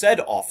duties of said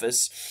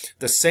office,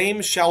 the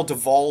same shall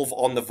devolve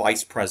on the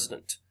vice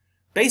president.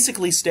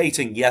 Basically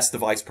stating, yes, the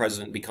vice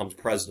president becomes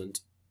president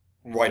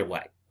right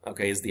away,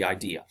 okay, is the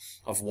idea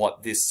of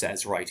what this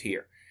says right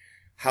here.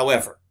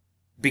 However,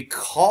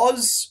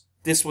 because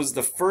this was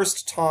the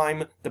first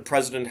time the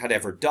president had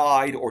ever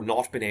died or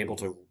not been able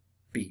to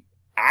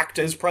act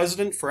as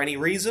president for any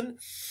reason,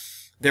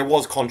 there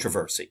was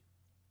controversy.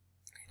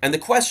 And the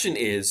question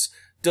is,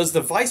 does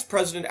the vice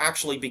president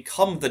actually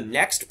become the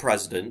next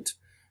president,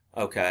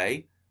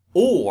 okay,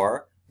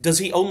 or does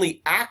he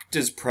only act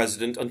as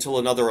president until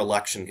another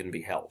election can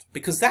be held?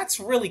 Because that's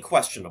really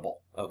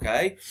questionable,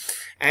 okay?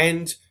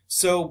 And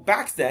so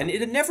back then, it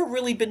had never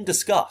really been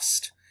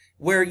discussed,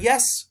 where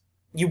yes,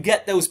 you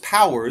get those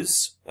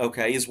powers,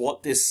 okay, is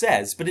what this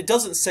says, but it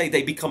doesn't say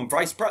they become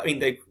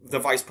the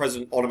vice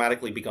president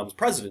automatically becomes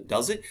president,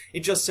 does it?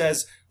 It just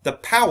says the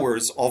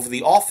powers of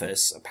the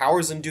office,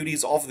 powers and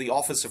duties of the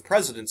office of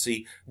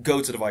presidency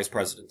go to the vice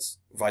president.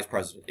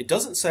 It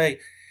doesn't say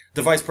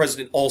the vice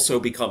president also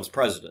becomes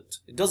president.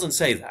 It doesn't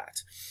say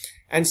that.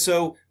 And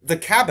so the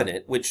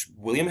cabinet, which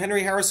William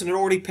Henry Harrison had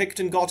already picked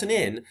and gotten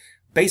in,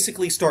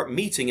 basically start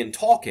meeting and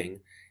talking.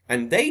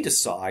 And they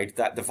decide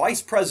that the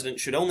vice president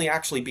should only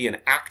actually be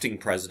an acting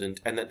president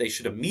and that they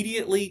should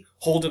immediately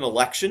hold an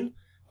election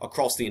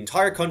across the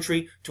entire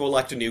country to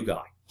elect a new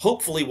guy.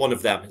 Hopefully one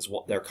of them is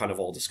what they're kind of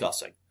all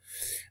discussing.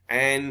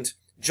 And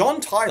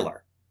John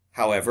Tyler,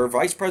 however,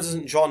 Vice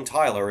President John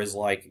Tyler is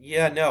like,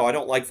 yeah, no, I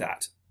don't like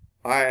that.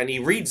 And he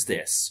reads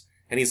this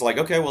And he's like,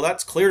 okay, well,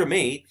 that's clear to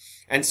me.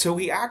 And so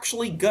he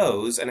actually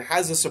goes and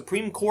has a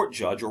Supreme Court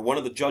judge, or one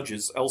of the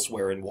judges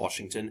elsewhere in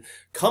Washington,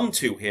 come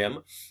to him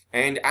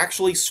and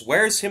actually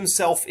swears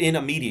himself in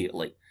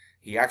immediately.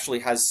 He actually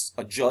has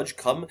a judge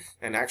come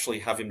and actually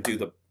have him do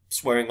the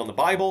swearing on the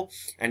Bible,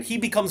 and he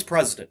becomes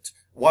president,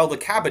 while the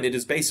cabinet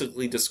is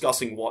basically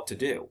discussing what to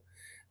do.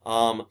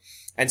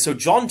 And so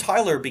John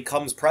Tyler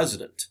becomes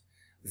president.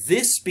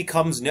 This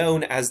becomes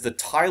known as the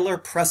Tyler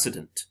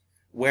precedent,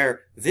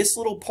 where this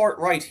little part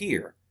right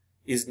here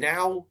is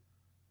now,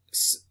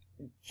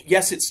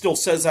 yes, it still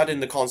says that in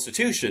the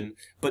Constitution,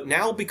 but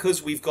now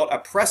because we've got a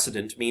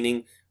precedent,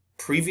 meaning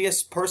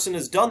previous person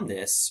has done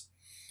this,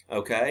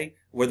 okay,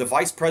 where the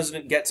vice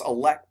president gets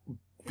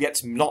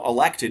not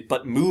elected,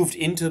 but moved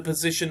into the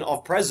position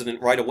of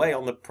president right away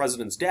on the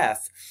president's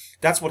death,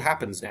 that's what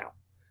happens now,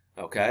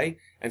 okay?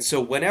 And so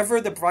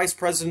whenever the vice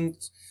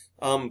president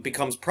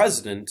becomes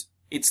president,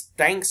 it's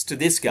thanks to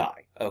this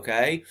guy,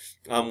 okay?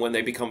 When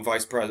they become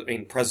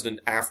president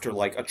after,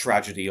 like, a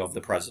tragedy of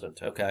the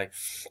president, okay?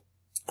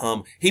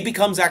 He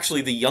becomes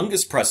actually the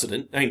youngest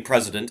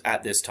president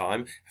at this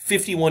time,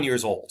 51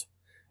 years old,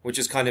 which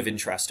is kind of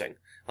interesting.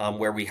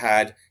 Where we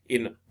had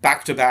in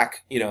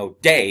back-to-back,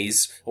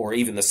 days, or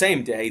even the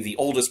same day, the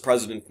oldest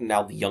president and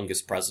now the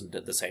youngest president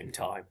at the same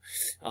time.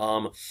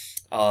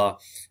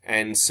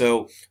 And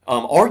so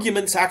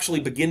arguments actually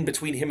begin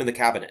between him and the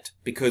cabinet,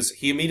 because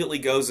he immediately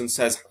goes and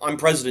says, I'm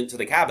president to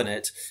the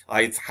cabinet,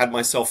 I've had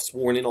myself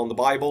sworn in on the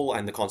Bible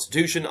and the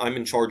Constitution, I'm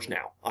in charge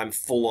now. I'm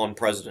full-on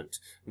president,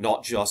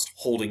 not just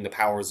holding the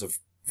powers of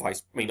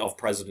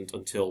president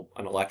until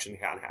an election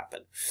can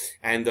happen.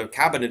 And the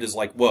cabinet is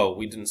like, whoa,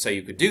 we didn't say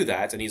you could do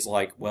that. And he's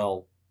like,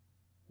 well,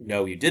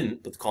 no, you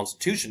didn't, but the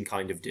Constitution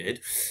kind of did.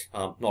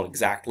 Not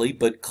exactly,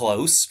 but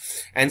close.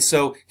 And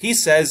so he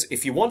says,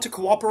 if you want to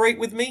cooperate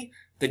with me,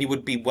 then you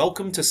would be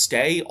welcome to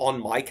stay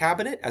on my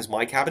cabinet as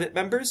my cabinet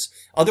members.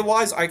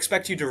 Otherwise, I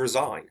expect you to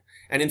resign.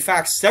 And in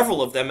fact,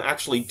 several of them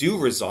actually do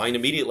resign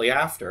immediately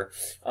after,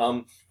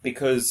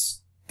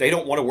 because they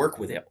don't want to work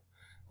with him.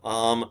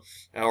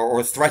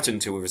 Or threaten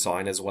to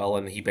resign as well,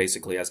 and he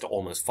basically has to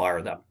almost fire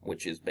them,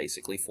 which is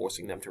basically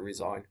forcing them to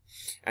resign.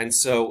 And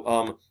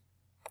so,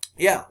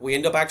 yeah, we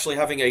end up actually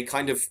having a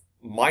kind of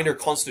minor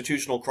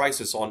constitutional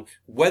crisis on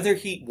whether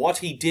what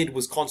he did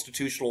was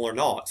constitutional or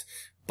not.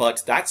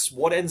 But that's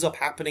what ends up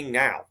happening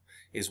now,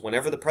 is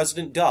whenever the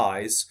president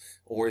dies,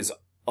 or is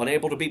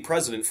unable to be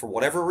president for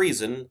whatever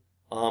reason,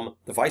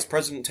 the vice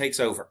president takes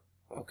over,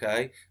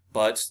 okay?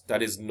 But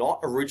that is not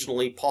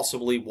originally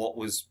possibly what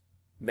was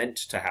meant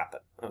to happen,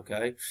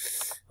 okay?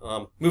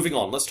 Moving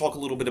on, let's talk a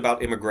little bit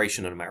about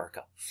immigration in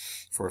America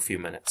for a few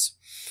minutes.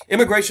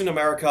 Immigration in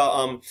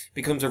America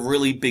becomes a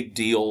really big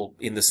deal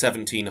in the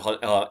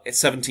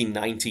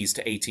 1790s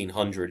to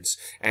 1800s,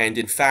 and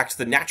in fact,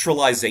 the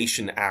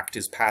Naturalization Act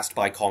is passed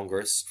by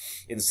Congress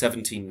in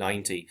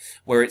 1790,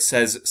 where it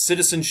says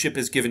citizenship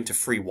is given to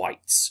free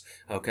whites,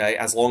 okay,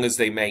 as long as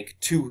they make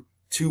two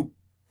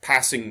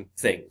passing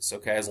things,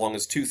 okay, as long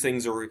as two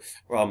things are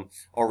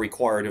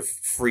required of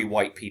free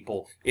white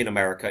people in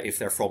America if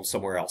they're from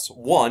somewhere else.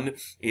 One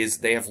is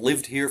they have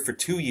lived here for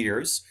 2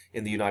 years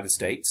in the United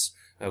States,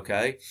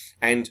 okay,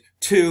 and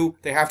two,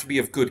 they have to be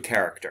of good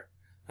character,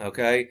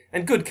 okay,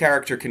 and good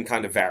character can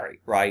kind of vary,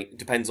 right? It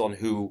depends on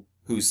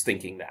who's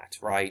thinking that,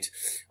 right?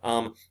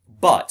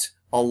 But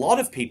a lot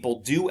of people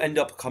do end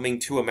up coming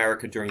to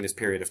America during this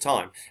period of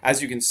time.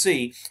 As you can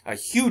see, a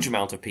huge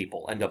amount of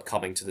people end up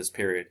coming to this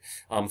period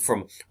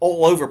from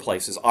all over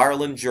places.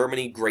 Ireland,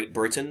 Germany, Great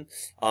Britain,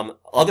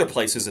 other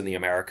places in the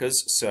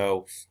Americas,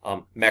 so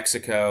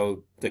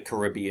Mexico, the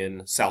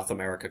Caribbean, South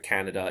America,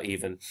 Canada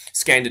even,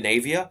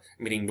 Scandinavia,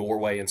 meaning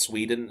Norway and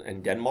Sweden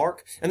and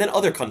Denmark, and then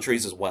other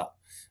countries as well,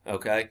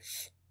 okay?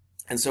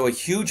 And so a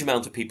huge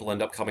amount of people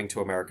end up coming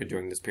to America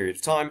during this period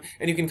of time,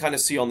 and you can kind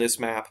of see on this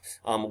map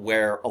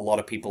where a lot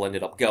of people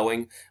ended up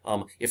going.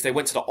 If they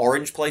went to the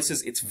orange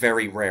places, it's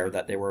very rare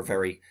that they were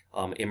very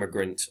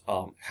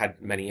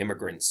had many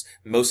immigrants.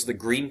 Most of the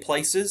green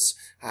places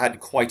had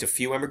quite a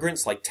few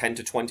immigrants, like 10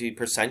 to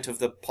 20% of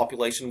the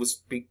population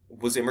was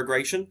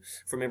immigration,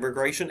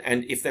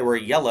 and if they were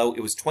yellow,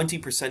 it was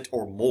 20%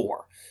 or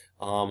more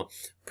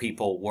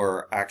people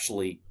were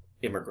actually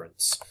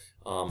immigrants.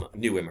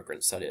 New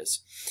immigrants, that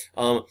is.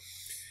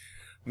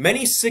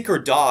 Many sick or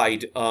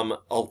died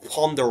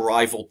upon their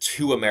arrival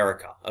to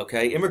America,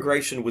 okay?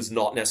 Immigration was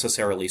not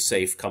necessarily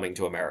safe coming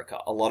to America.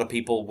 A lot of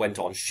people went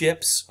on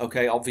ships,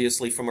 okay,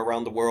 obviously from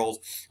around the world,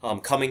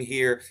 coming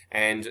here,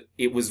 and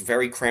it was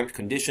very cramped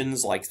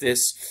conditions like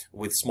this,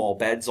 with small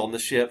beds on the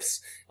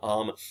ships,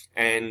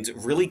 and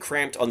really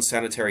cramped,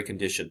 unsanitary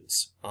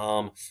conditions.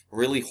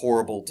 Really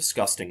horrible,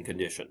 disgusting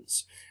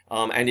conditions.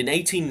 And in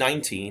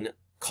 1819,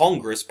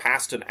 Congress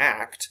passed an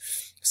act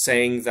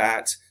saying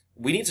that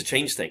we need to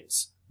change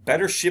things.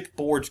 better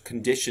shipboard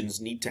conditions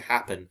need to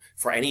happen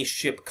for any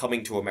ship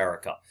coming to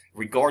America,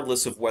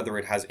 regardless of whether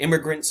it has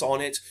immigrants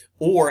on it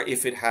or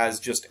if it has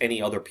just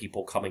any other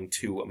people coming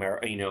to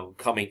America,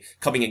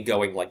 coming and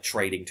going, like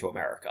trading to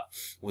America,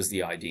 was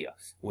the idea.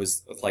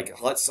 Was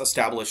like, let's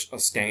establish a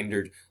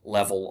standard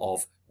level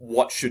of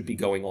what should be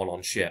going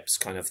on ships,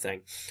 kind of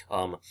thing,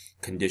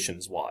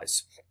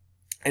 conditions-wise.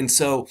 And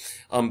so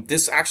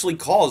this actually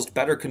caused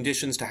better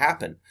conditions to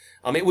happen.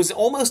 It was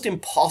almost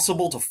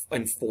impossible to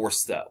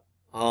enforce, though,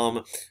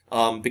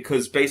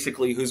 because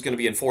basically who's going to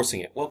be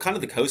enforcing it? Well, kind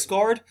of the Coast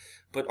Guard,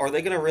 but are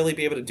they going to really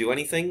be able to do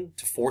anything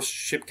to force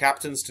ship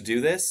captains to do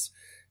this?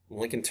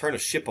 Well, they can turn a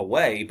ship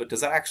away, but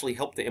does that actually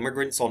help the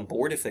immigrants on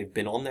board if they've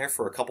been on there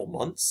for a couple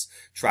months,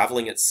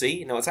 traveling at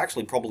sea? No, it's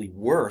actually probably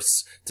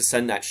worse to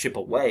send that ship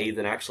away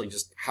than actually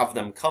just have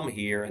them come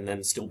here and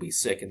then still be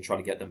sick and try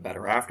to get them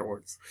better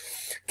afterwards.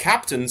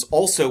 Captains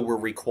also were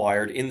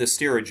required in the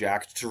Steerage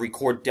Act to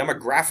record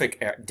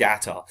demographic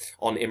data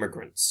on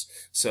immigrants.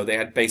 So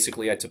they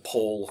basically had to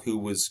poll who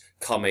was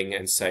coming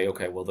and say,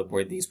 okay, well,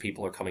 where these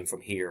people are coming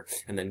from here,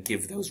 and then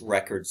give those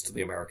records to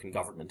the American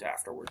government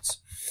afterwards.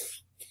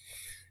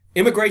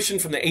 Immigration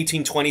from the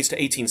 1820s to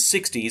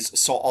 1860s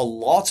saw a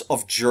lot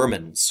of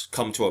Germans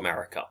come to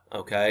America,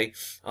 okay?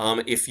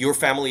 If your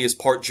family is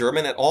part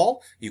German at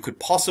all, you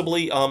could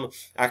possibly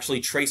actually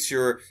trace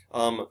your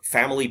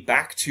family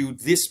back to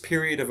this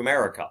period of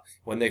America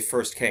when they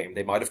first came.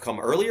 They might have come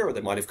earlier or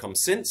they might have come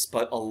since,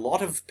 but a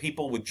lot of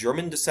people with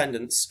German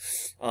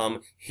descendants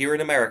here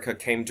in America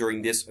came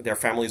during this, their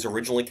families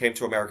originally came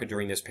to America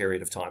during this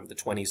period of time, the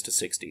 20s to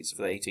 60s of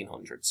the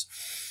 1800s.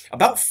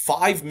 About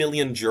 5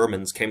 million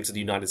Germans came to the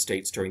United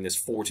States during this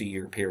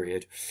 40-year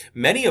period.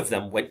 Many of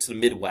them went to the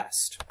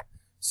Midwest.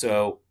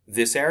 So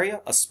this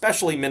area,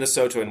 especially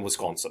Minnesota and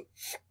Wisconsin,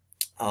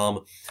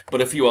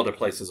 but a few other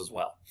places as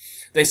well.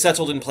 They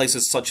settled in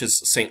places such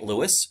as St.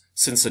 Louis,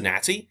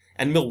 Cincinnati,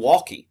 and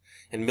Milwaukee.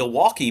 And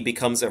Milwaukee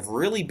becomes a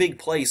really big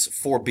place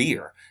for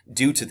beer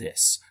due to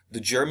this. The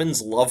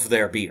Germans love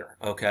their beer,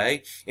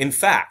 okay? In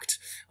fact,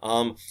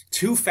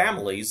 two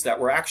families that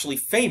were actually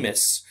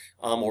famous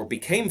or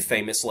became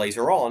famous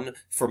later on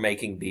for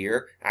making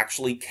beer,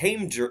 actually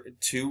came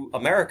to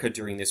America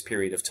during this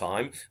period of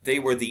time. They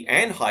were the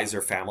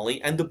Anheuser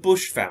family and the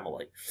Busch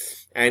family.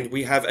 And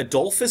we have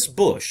Adolphus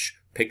Busch,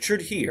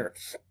 pictured here,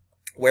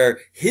 where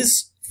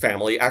his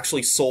family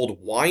actually sold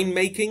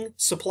wine-making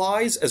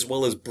supplies as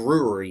well as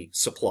brewery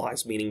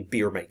supplies, meaning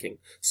beer-making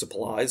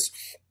supplies,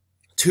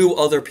 to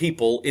other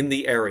people in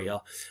the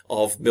area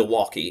of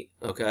Milwaukee,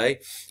 okay,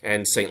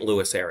 and St.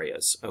 Louis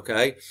areas,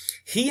 okay.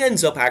 He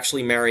ends up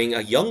actually marrying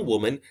a young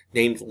woman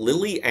named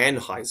Lily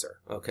Anheuser,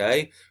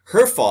 okay.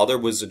 Her father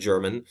was a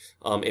German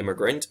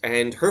immigrant,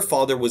 and her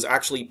father was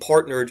actually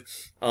partnered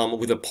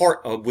with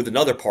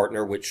another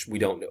partner, which we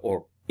don't know,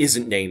 or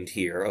isn't named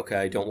here,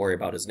 okay, don't worry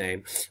about his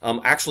name,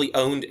 actually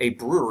owned a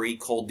brewery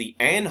called the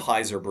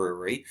Anheuser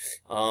Brewery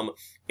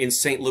in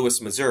St.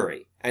 Louis,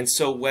 Missouri. And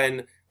so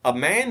when a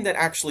man that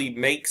actually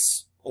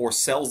makes or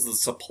sells the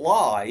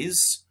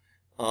supplies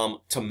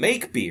to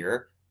make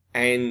beer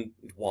and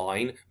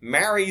wine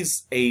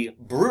marries a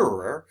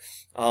brewer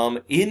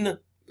in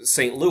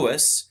St.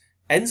 Louis,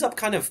 ends up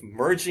kind of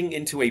merging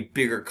into a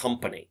bigger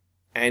company.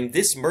 And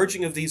this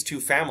merging of these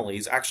two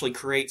families actually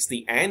creates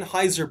the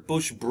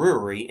Anheuser-Busch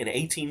Brewery in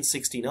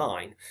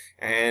 1869.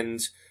 And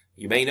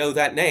you may know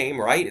that name,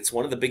 right? It's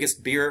one of the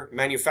biggest beer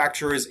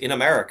manufacturers in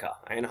America,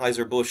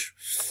 Anheuser-Busch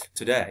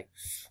today.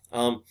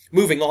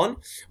 Moving on,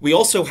 we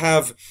also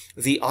have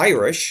the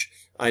Irish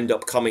end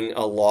up coming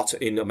a lot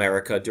in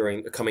America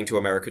coming to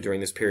America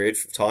during this period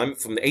of time,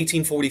 from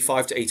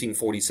 1845 to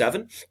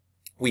 1847.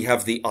 We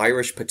have the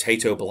Irish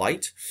potato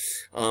blight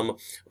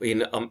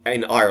in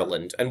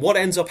Ireland. And what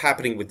ends up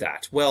happening with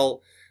that?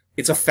 Well,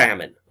 it's a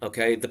famine,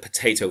 okay? The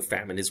potato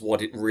famine is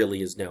what it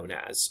really is known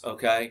as,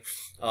 okay?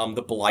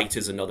 The blight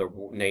is another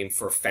name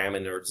for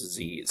famine or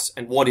disease.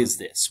 And what is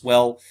this?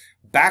 Well,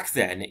 back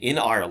then, in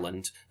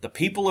Ireland, the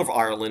people of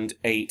Ireland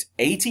ate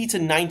 80 to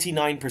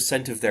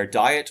 99% of their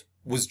diet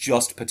was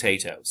just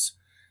potatoes,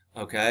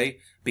 okay?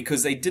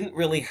 Because they didn't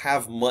really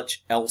have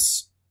much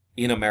else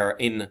in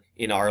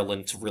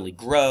Ireland to really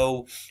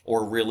grow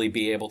or really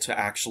be able to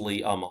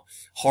actually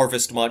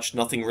harvest much.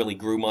 Nothing really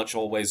grew much.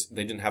 Always,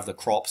 they didn't have the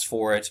crops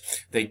for it.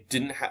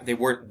 They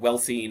weren't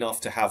wealthy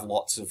enough to have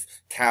lots of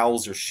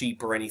cows or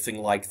sheep or anything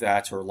like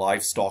that, or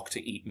livestock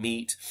to eat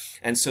meat,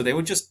 and so they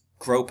would just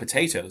grow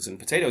potatoes, and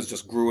potatoes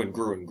just grew and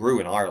grew and grew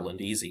in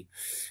Ireland, easy.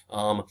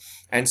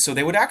 And so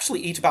they would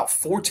actually eat about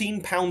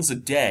 14 pounds a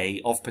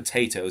day of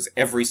potatoes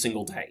every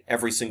single day,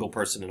 every single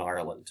person in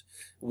Ireland.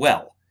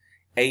 Well,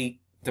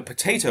 the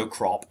potato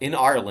crop in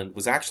Ireland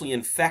was actually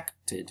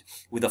infected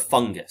with a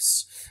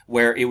fungus,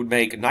 where it would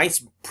make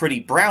nice,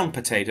 pretty brown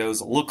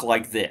potatoes look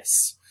like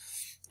this,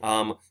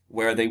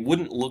 where they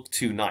wouldn't look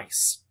too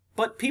nice.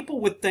 But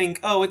people would think,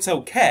 oh, it's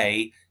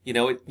okay,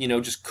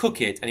 just cook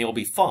it and it'll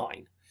be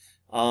fine.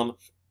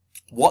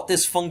 What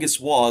this fungus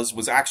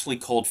was actually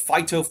called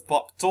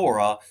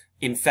Phytophthora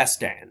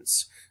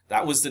infestans.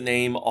 That was the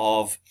name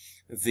of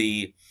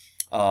the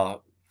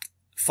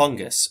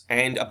fungus,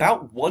 and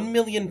about 1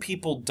 million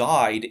people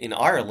died in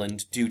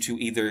Ireland due to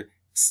either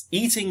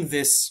eating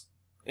this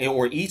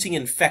or eating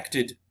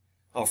infected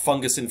or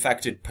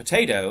fungus-infected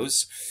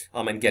potatoes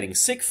and getting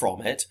sick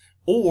from it,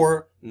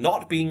 or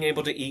not being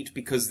able to eat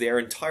because their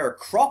entire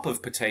crop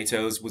of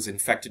potatoes was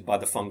infected by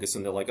the fungus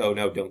and they're like, oh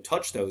no, don't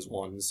touch those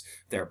ones.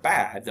 They're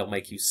bad. They'll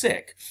make you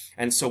sick.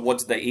 And so what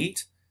did they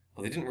eat?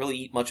 Well, they didn't really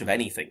eat much of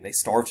anything. They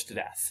starved to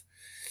death.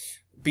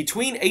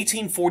 Between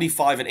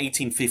 1845 and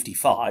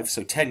 1855,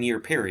 so 10-year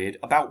period,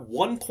 about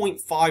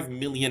 1.5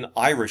 million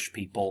Irish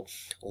people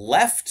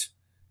left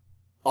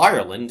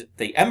Ireland.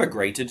 They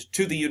emigrated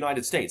to the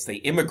United States. They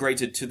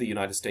immigrated to the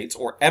United States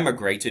or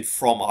emigrated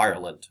from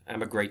Ireland.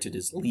 Emigrated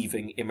is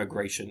leaving,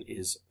 immigration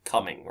is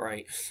coming,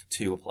 right,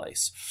 to a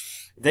place.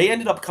 They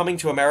ended up coming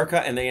to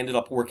America and they ended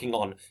up working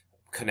on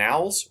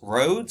canals,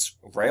 roads,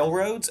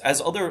 railroads,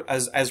 as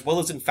well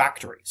as in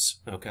factories,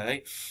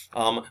 okay?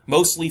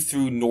 Mostly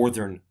through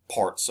northern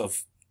parts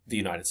of the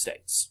United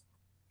States.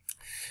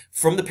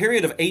 From the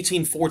period of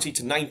 1840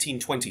 to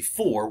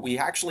 1924, we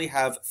actually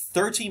have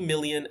 30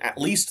 million, at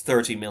least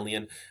 30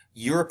 million,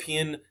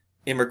 European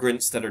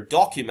immigrants that are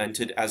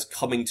documented as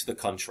coming to the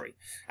country.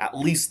 At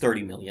least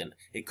 30 million.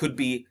 It could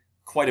be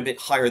quite a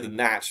bit higher than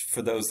that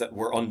for those that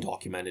were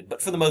undocumented,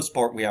 but for the most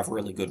part, we have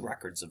really good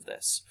records of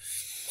this.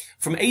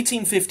 From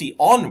 1850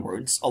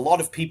 onwards, a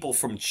lot of people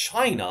from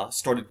China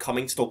started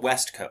coming to the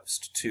West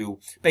Coast, to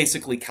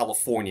basically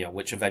California,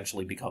 which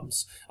eventually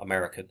becomes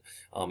American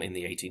in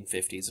the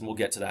 1850s, and we'll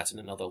get to that in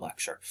another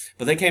lecture.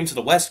 But they came to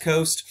the West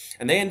Coast,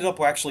 and they ended up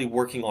actually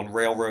working on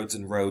railroads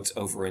and roads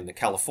over in the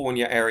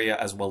California area,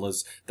 as well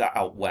as the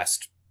out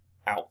west,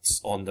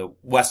 on the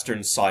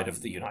western side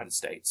of the United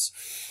States.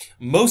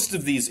 Most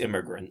of these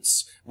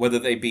immigrants, whether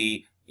they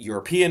be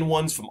European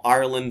ones from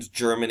Ireland,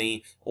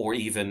 Germany, or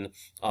even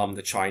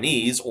the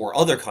Chinese or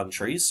other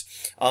countries,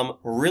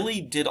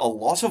 really did a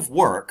lot of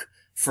work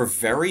for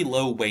very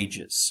low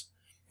wages,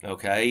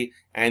 okay?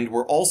 And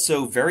were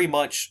also very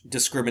much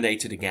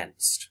discriminated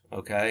against,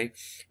 okay?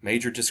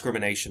 Major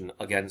discrimination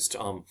against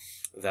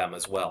them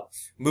as well.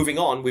 Moving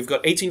on, we've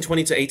got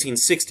 1820 to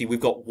 1860. We've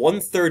got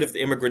 1/3 of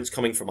the immigrants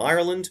coming from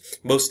Ireland.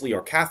 Mostly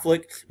are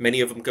Catholic.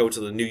 Many of them go to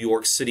the New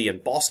York City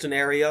and Boston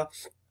area.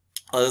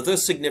 Other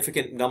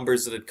significant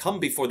numbers that had come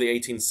before the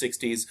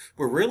 1860s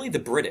were really the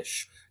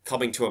British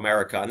coming to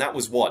America, and that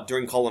was what?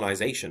 During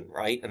colonization,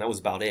 right? And that was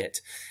about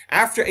it.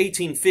 After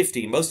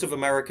 1850, most of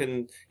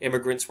American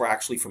immigrants were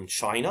actually from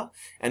China,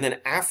 and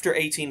then after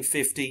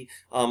 1850,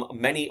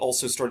 many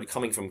also started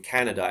coming from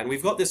Canada. And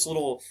we've got this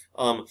little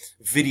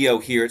video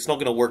here. It's not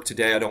going to work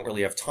today. I don't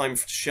really have time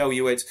to show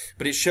you it,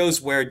 but it shows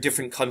where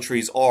different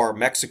countries are: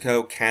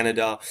 Mexico,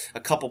 Canada,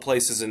 a couple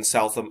places in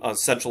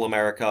Central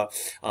America.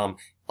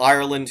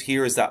 Ireland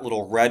here is that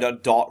little red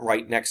dot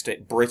right next to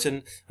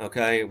Britain,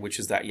 okay, which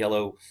is that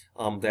yellow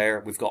there.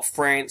 We've got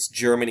France,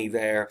 Germany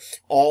there,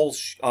 all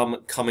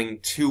coming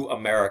to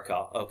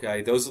America,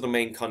 okay. Those are the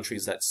main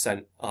countries that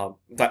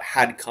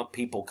had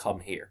people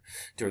come here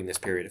during this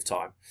period of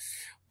time.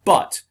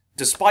 But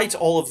despite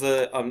all of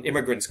the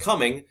immigrants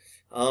coming,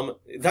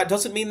 that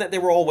doesn't mean that they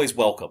were always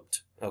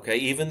welcomed. Okay,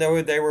 even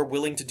though they were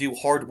willing to do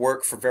hard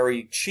work for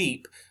very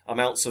cheap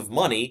amounts of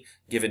money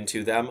given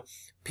to them,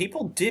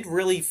 people did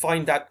really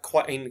find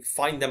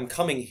them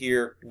coming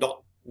here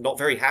not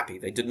very happy.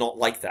 They did not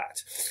like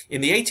that.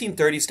 In the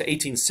 1830s to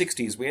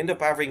 1860s, we end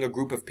up having a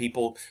group of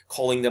people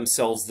calling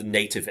themselves the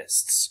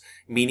nativists,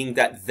 meaning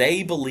that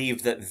they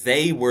believed that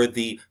they were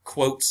the,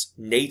 quotes,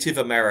 Native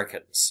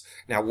Americans.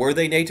 Now, were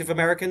they Native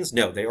Americans?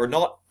 No, they are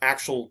not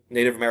actual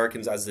Native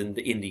Americans as in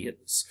the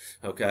Indians,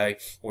 okay?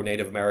 Or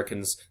Native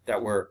Americans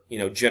that were,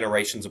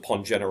 generations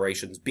upon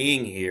generations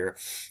being here,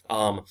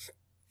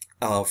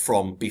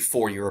 from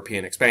before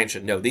European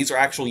expansion. No, these are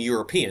actual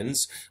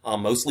Europeans,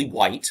 mostly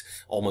white,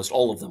 almost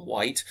all of them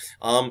white,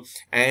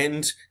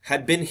 and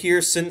had been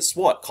here since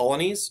what?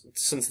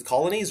 Since the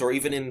colonies, or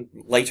even in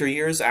later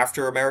years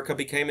after America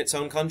became its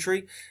own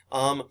country.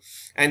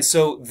 And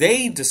so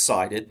they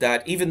decided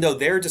that even though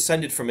they're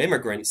descended from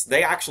immigrants,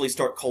 they actually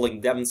start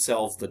calling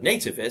themselves the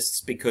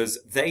nativists because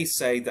they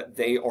say that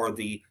they are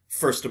the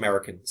first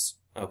Americans,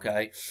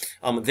 okay?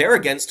 They're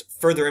against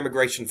further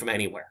immigration from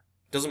anywhere.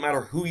 Doesn't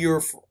matter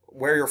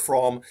where you're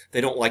from,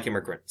 they don't like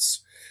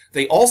immigrants.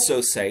 They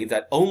also say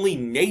that only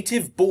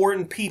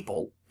native-born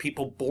people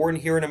born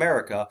here in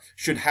America,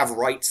 should have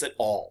rights at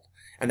all,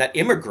 and that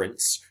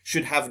immigrants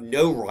should have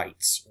no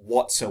rights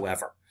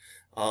whatsoever.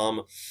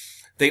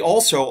 They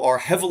also are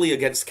heavily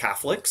against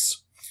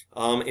Catholics.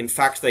 In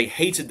fact, they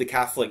hated the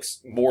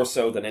Catholics more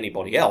so than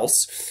anybody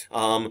else,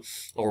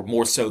 or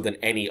more so than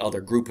any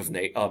other group of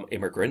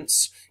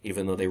immigrants,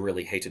 even though they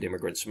really hated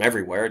immigrants from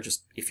everywhere.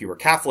 Just if you were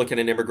Catholic and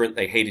an immigrant,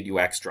 they hated you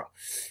extra.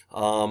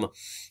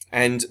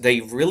 And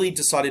they really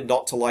decided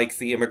not to like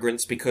the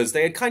immigrants because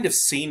they had kind of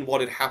seen what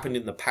had happened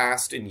in the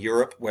past in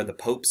Europe, where the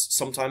popes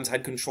sometimes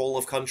had control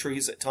of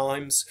countries at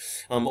times.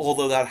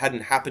 Although that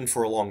hadn't happened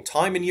for a long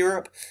time in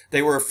Europe,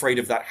 they were afraid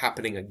of that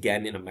happening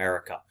again in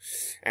America.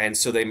 And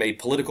so they made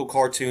political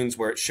political cartoons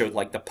where it showed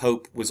like the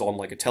Pope was on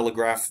like a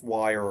telegraph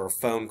wire or a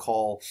phone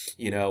call,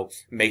 you know,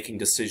 making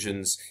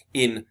decisions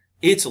in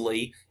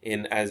Italy,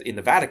 in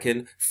the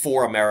Vatican,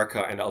 for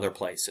America and other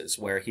places,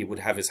 where he would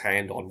have his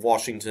hand on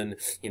Washington,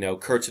 you know,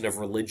 curtain of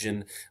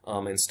religion,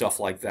 and stuff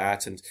like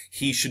that, and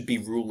he should be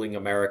ruling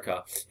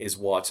America, is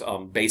what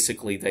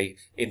basically they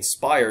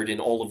inspired in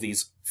all of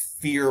these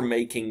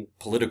fear-making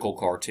political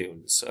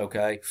cartoons,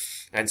 okay?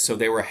 And so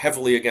they were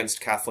heavily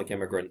against Catholic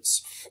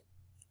immigrants.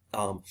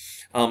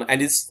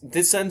 And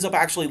this ends up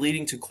actually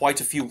leading to quite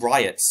a few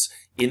riots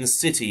in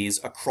cities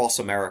across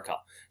America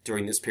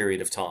during this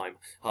period of time.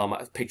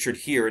 Pictured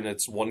here, and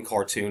it's one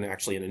cartoon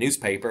actually in a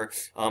newspaper,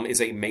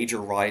 is a major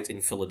riot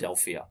in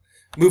Philadelphia.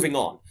 Moving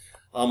on.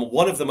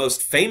 One of the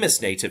most famous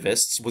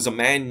nativists was a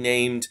man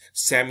named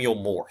Samuel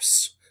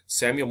Morse.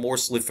 Samuel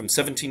Morse lived from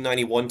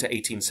 1791 to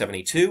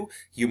 1872.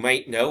 You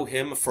might know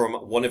him from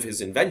one of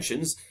his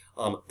inventions,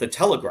 the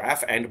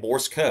telegraph and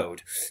Morse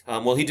code.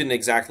 Well, he didn't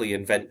exactly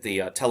invent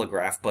the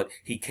telegraph, but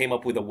he came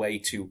up with a way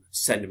to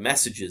send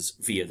messages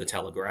via the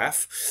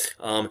telegraph.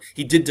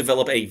 He did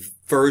develop a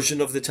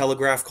version of the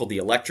telegraph called the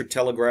electric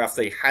telegraph.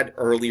 They had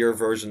earlier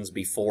versions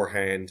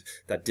beforehand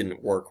that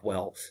didn't work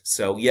well.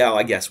 So, yeah,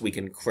 I guess we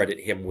can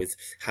credit him with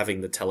having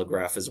the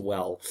telegraph as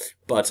well.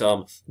 But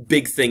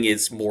big thing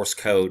is Morse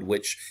code,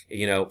 which,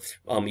 you know,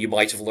 you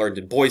might have learned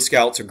in Boy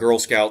Scouts or Girl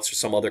Scouts or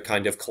some other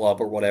kind of club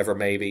or whatever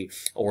maybe,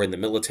 or in the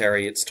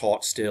military it's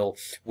taught still,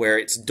 where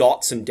it's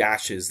dots and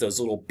dashes, those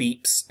little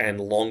beeps and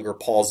longer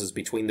pauses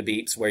between the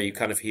beeps, where you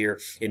kind of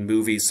hear in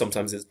movies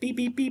sometimes it's beep,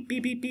 beep, beep,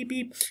 beep, beep, beep,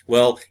 beep.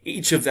 Well,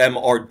 each of them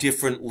are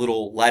different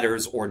little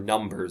letters or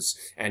numbers,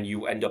 and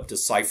you end up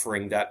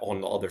deciphering that on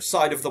the other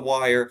side of the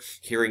wire,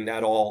 hearing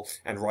that all,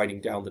 and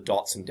writing down the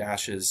dots and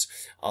dashes,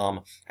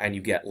 and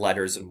you get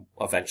letters and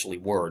eventually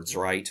words,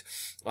 right?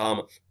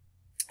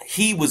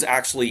 He was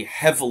actually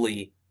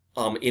heavily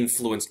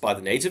influenced by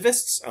the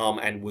nativists,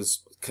 and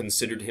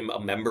considered him a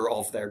member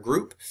of their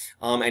group,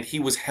 and he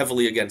was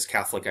heavily against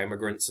Catholic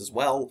immigrants as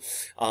well,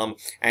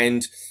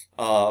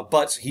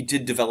 but he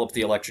did develop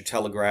the electric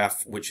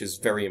telegraph, which is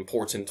very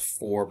important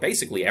for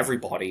basically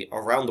everybody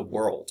around the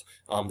world.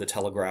 The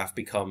telegraph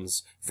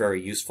becomes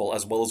very useful,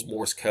 as well as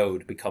Morse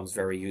code becomes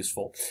very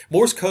useful.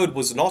 Morse code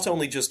was not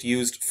only just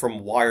used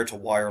from wire to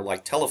wire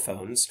like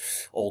telephones,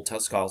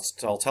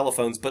 old-style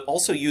telephones, but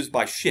also used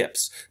by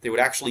ships. They would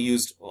actually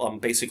use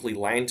basically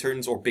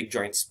lanterns or big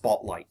giant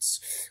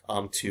spotlights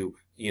to,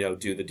 you know,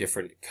 do the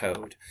different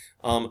code.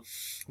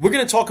 We're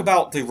going to talk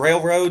about the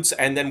railroads,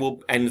 and then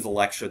we'll end the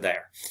lecture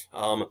there.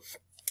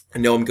 I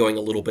know I'm going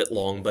a little bit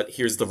long, but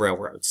here's the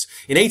railroads.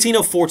 In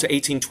 1804 to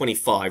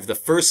 1825, the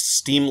first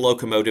steam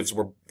locomotives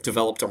were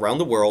developed around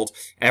the world,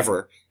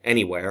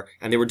 anywhere,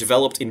 and they were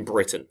developed in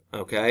Britain,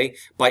 okay?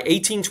 By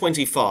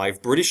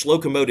 1825, British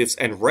locomotives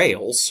and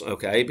rails,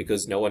 okay,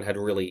 because no one had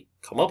really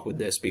come up with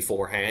this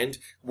beforehand,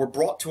 were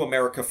brought to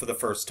America for the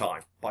first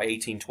time by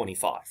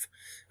 1825,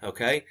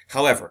 okay?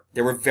 However,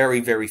 there were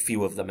very, very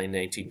few of them in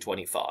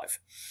 1825.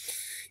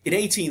 In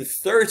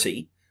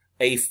 1830,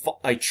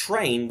 a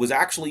train was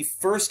actually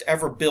first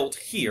ever built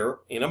here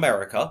in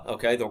America,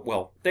 okay?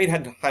 Well, they'd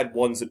had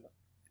ones in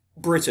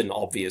Britain,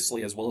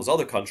 obviously, as well as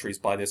other countries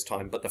by this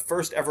time, but the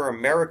first ever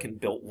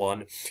American-built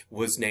one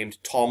was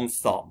named Tom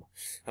Thumb,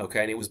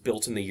 okay? And it was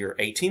built in the year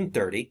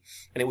 1830,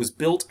 and it was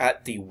built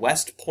at the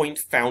West Point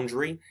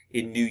Foundry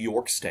in New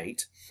York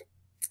State,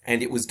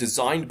 and it was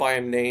designed by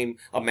a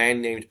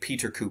man named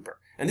Peter Cooper.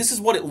 And this is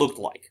what it looked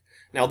like.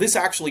 Now, this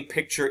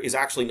picture is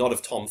actually not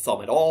of Tom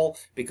Thumb at all,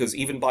 because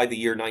even by the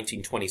year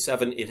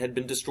 1927, it had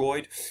been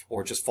destroyed,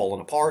 or just fallen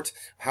apart.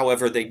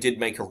 However, they did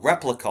make a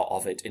replica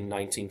of it in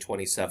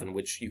 1927,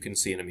 which you can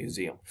see in a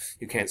museum.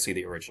 You can't see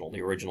the original.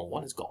 The original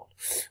one is gone.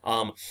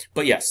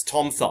 But yes,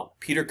 Tom Thumb.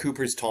 Peter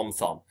Cooper's Tom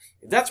Thumb.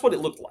 That's what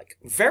it looked like.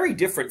 Very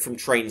different from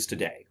trains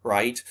today,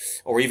 right?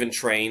 Or even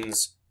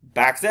trains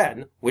back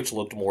then, which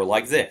looked more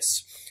like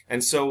this.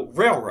 And so,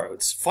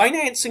 railroads.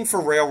 Financing for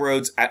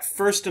railroads at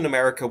first in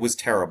America was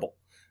terrible.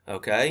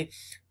 Okay?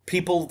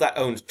 People that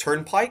owned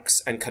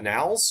turnpikes and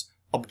canals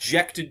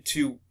objected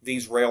to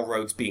these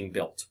railroads being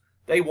built.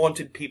 They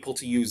wanted people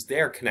to use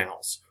their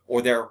canals,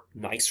 or their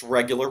nice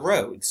regular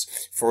roads,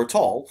 for a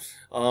toll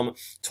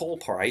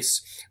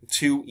price,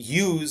 to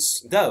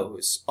use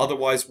those.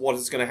 Otherwise, what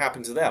is going to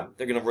happen to them?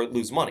 They're going to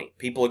lose money.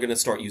 People are going to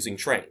start using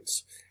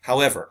trains.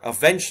 However,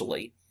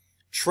 eventually,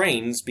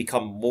 trains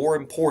become more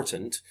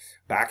important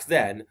back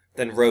then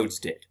than roads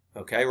did.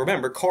 Okay,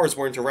 remember, cars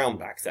weren't around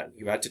back then.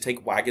 You had to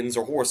take wagons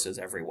or horses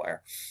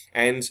everywhere.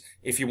 And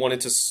if you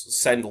wanted to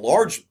send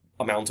large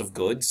amount of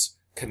goods,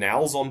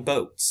 canals on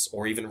boats,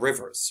 or even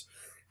rivers.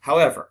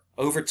 However,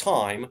 over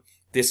time,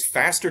 this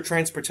faster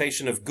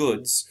transportation of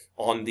goods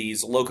on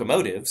these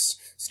locomotives,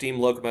 steam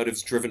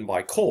locomotives driven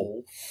by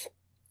coal,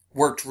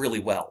 worked really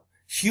well.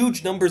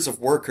 Huge numbers of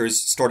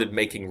workers started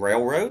making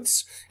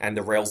railroads, and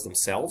the rails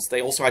themselves.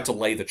 They also had to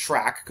lay the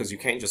track, because you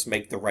can't just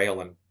make the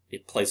rail and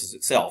it places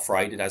itself,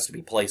 right? It has to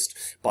be placed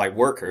by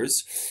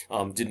workers.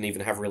 Didn't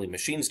even have really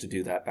machines to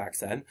do that back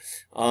then.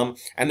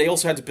 And they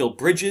also had to build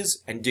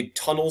bridges and dig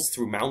tunnels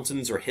through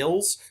mountains or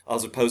hills,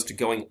 as opposed to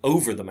going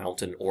over the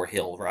mountain or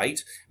hill,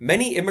 right?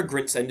 Many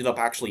immigrants ended up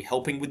actually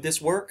helping with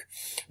this work.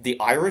 The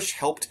Irish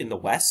helped in the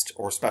West,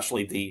 or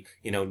especially the,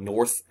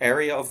 north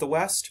area of the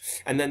West.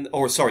 And then,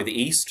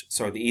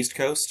 the East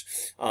Coast.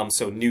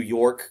 So New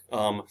York,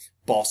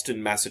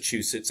 Boston,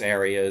 Massachusetts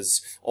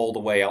areas, all the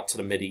way out to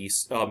the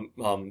Midwest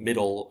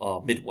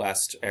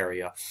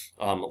area,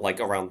 like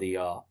around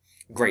the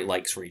Great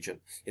Lakes region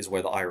is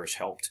where the Irish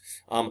helped.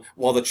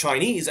 While the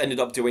Chinese ended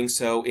up doing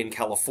so in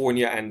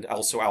California and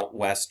also out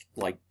west,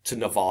 like to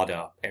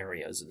Nevada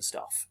areas and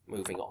stuff.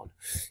 Moving on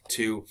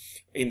to,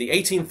 in the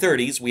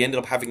 1830s, we ended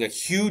up having a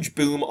huge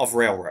boom of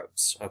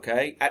railroads,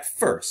 okay? At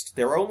first,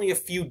 there were only a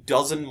few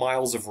dozen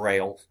miles of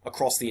rail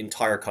across the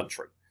entire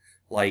country.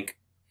 Like,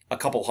 a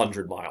couple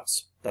hundred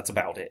miles. That's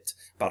about it.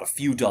 About a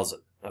few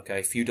dozen.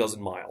 Okay, a few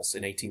dozen miles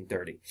in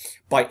 1830.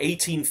 By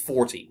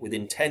 1840,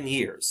 within 10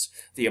 years,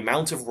 the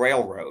amount of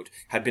railroad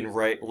had been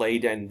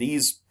laid, and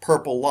these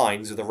purple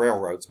lines are the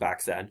railroads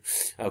back then,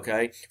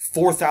 okay,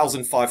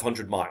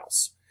 4,500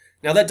 miles.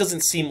 Now that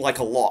doesn't seem like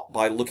a lot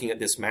by looking at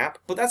this map,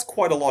 but that's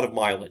quite a lot of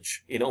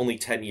mileage in only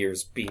 10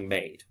 years being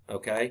made,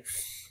 okay?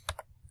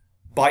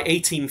 By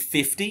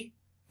 1850,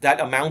 that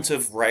amount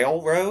of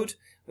railroad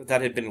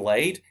that had been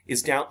laid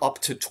is down up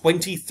to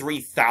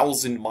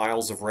 23,000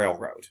 miles of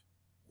railroad.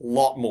 A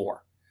lot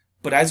more.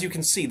 But as you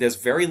can see, there's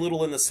very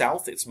little in the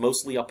south. It's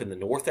mostly up in the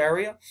north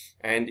area,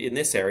 and in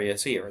this area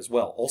here as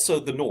well. Also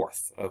the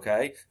north,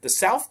 okay? The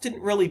south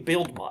didn't really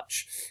build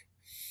much.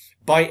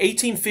 By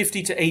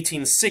 1850 to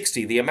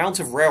 1860, the amount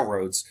of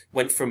railroads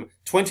went from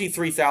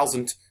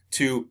 23,000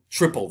 to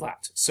triple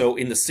that. So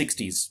in the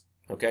 60s,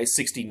 okay?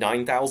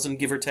 69,000,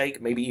 give or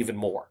take, maybe even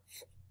more.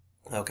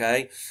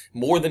 Okay?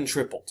 More than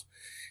tripled.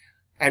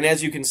 And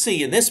as you can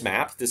see in this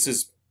map, this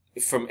is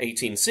from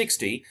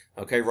 1860,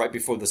 okay, right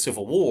before the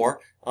Civil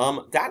War,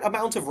 that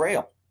amount of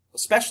rail,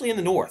 especially in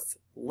the north,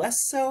 less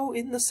so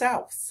in the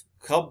south.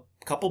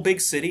 Couple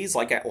big cities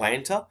like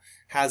Atlanta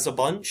has a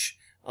bunch,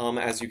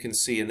 as you can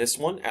see in this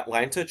one.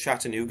 Atlanta,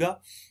 Chattanooga,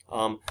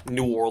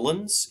 New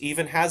Orleans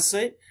even has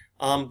it,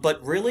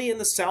 but really in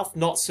the south,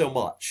 not so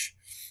much.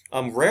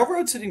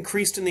 Railroads had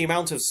increased in the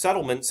amount of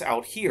settlements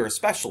out here,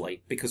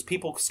 especially because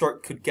people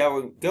could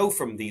go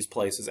from these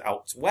places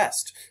out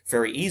west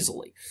very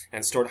easily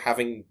and start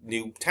having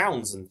new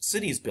towns and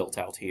cities built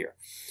out here.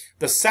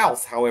 The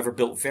South, however,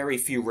 built very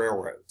few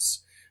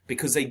railroads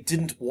because they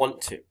didn't want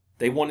to.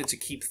 They wanted to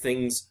keep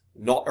things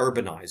not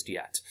urbanized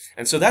yet.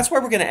 And so that's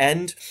where we're going to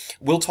end.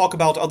 We'll talk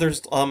about other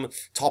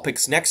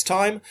topics next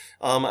time,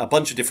 a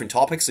bunch of different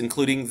topics,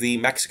 including the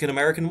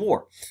Mexican-American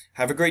War.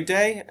 Have a great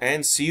day,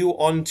 and see you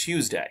on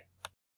Tuesday.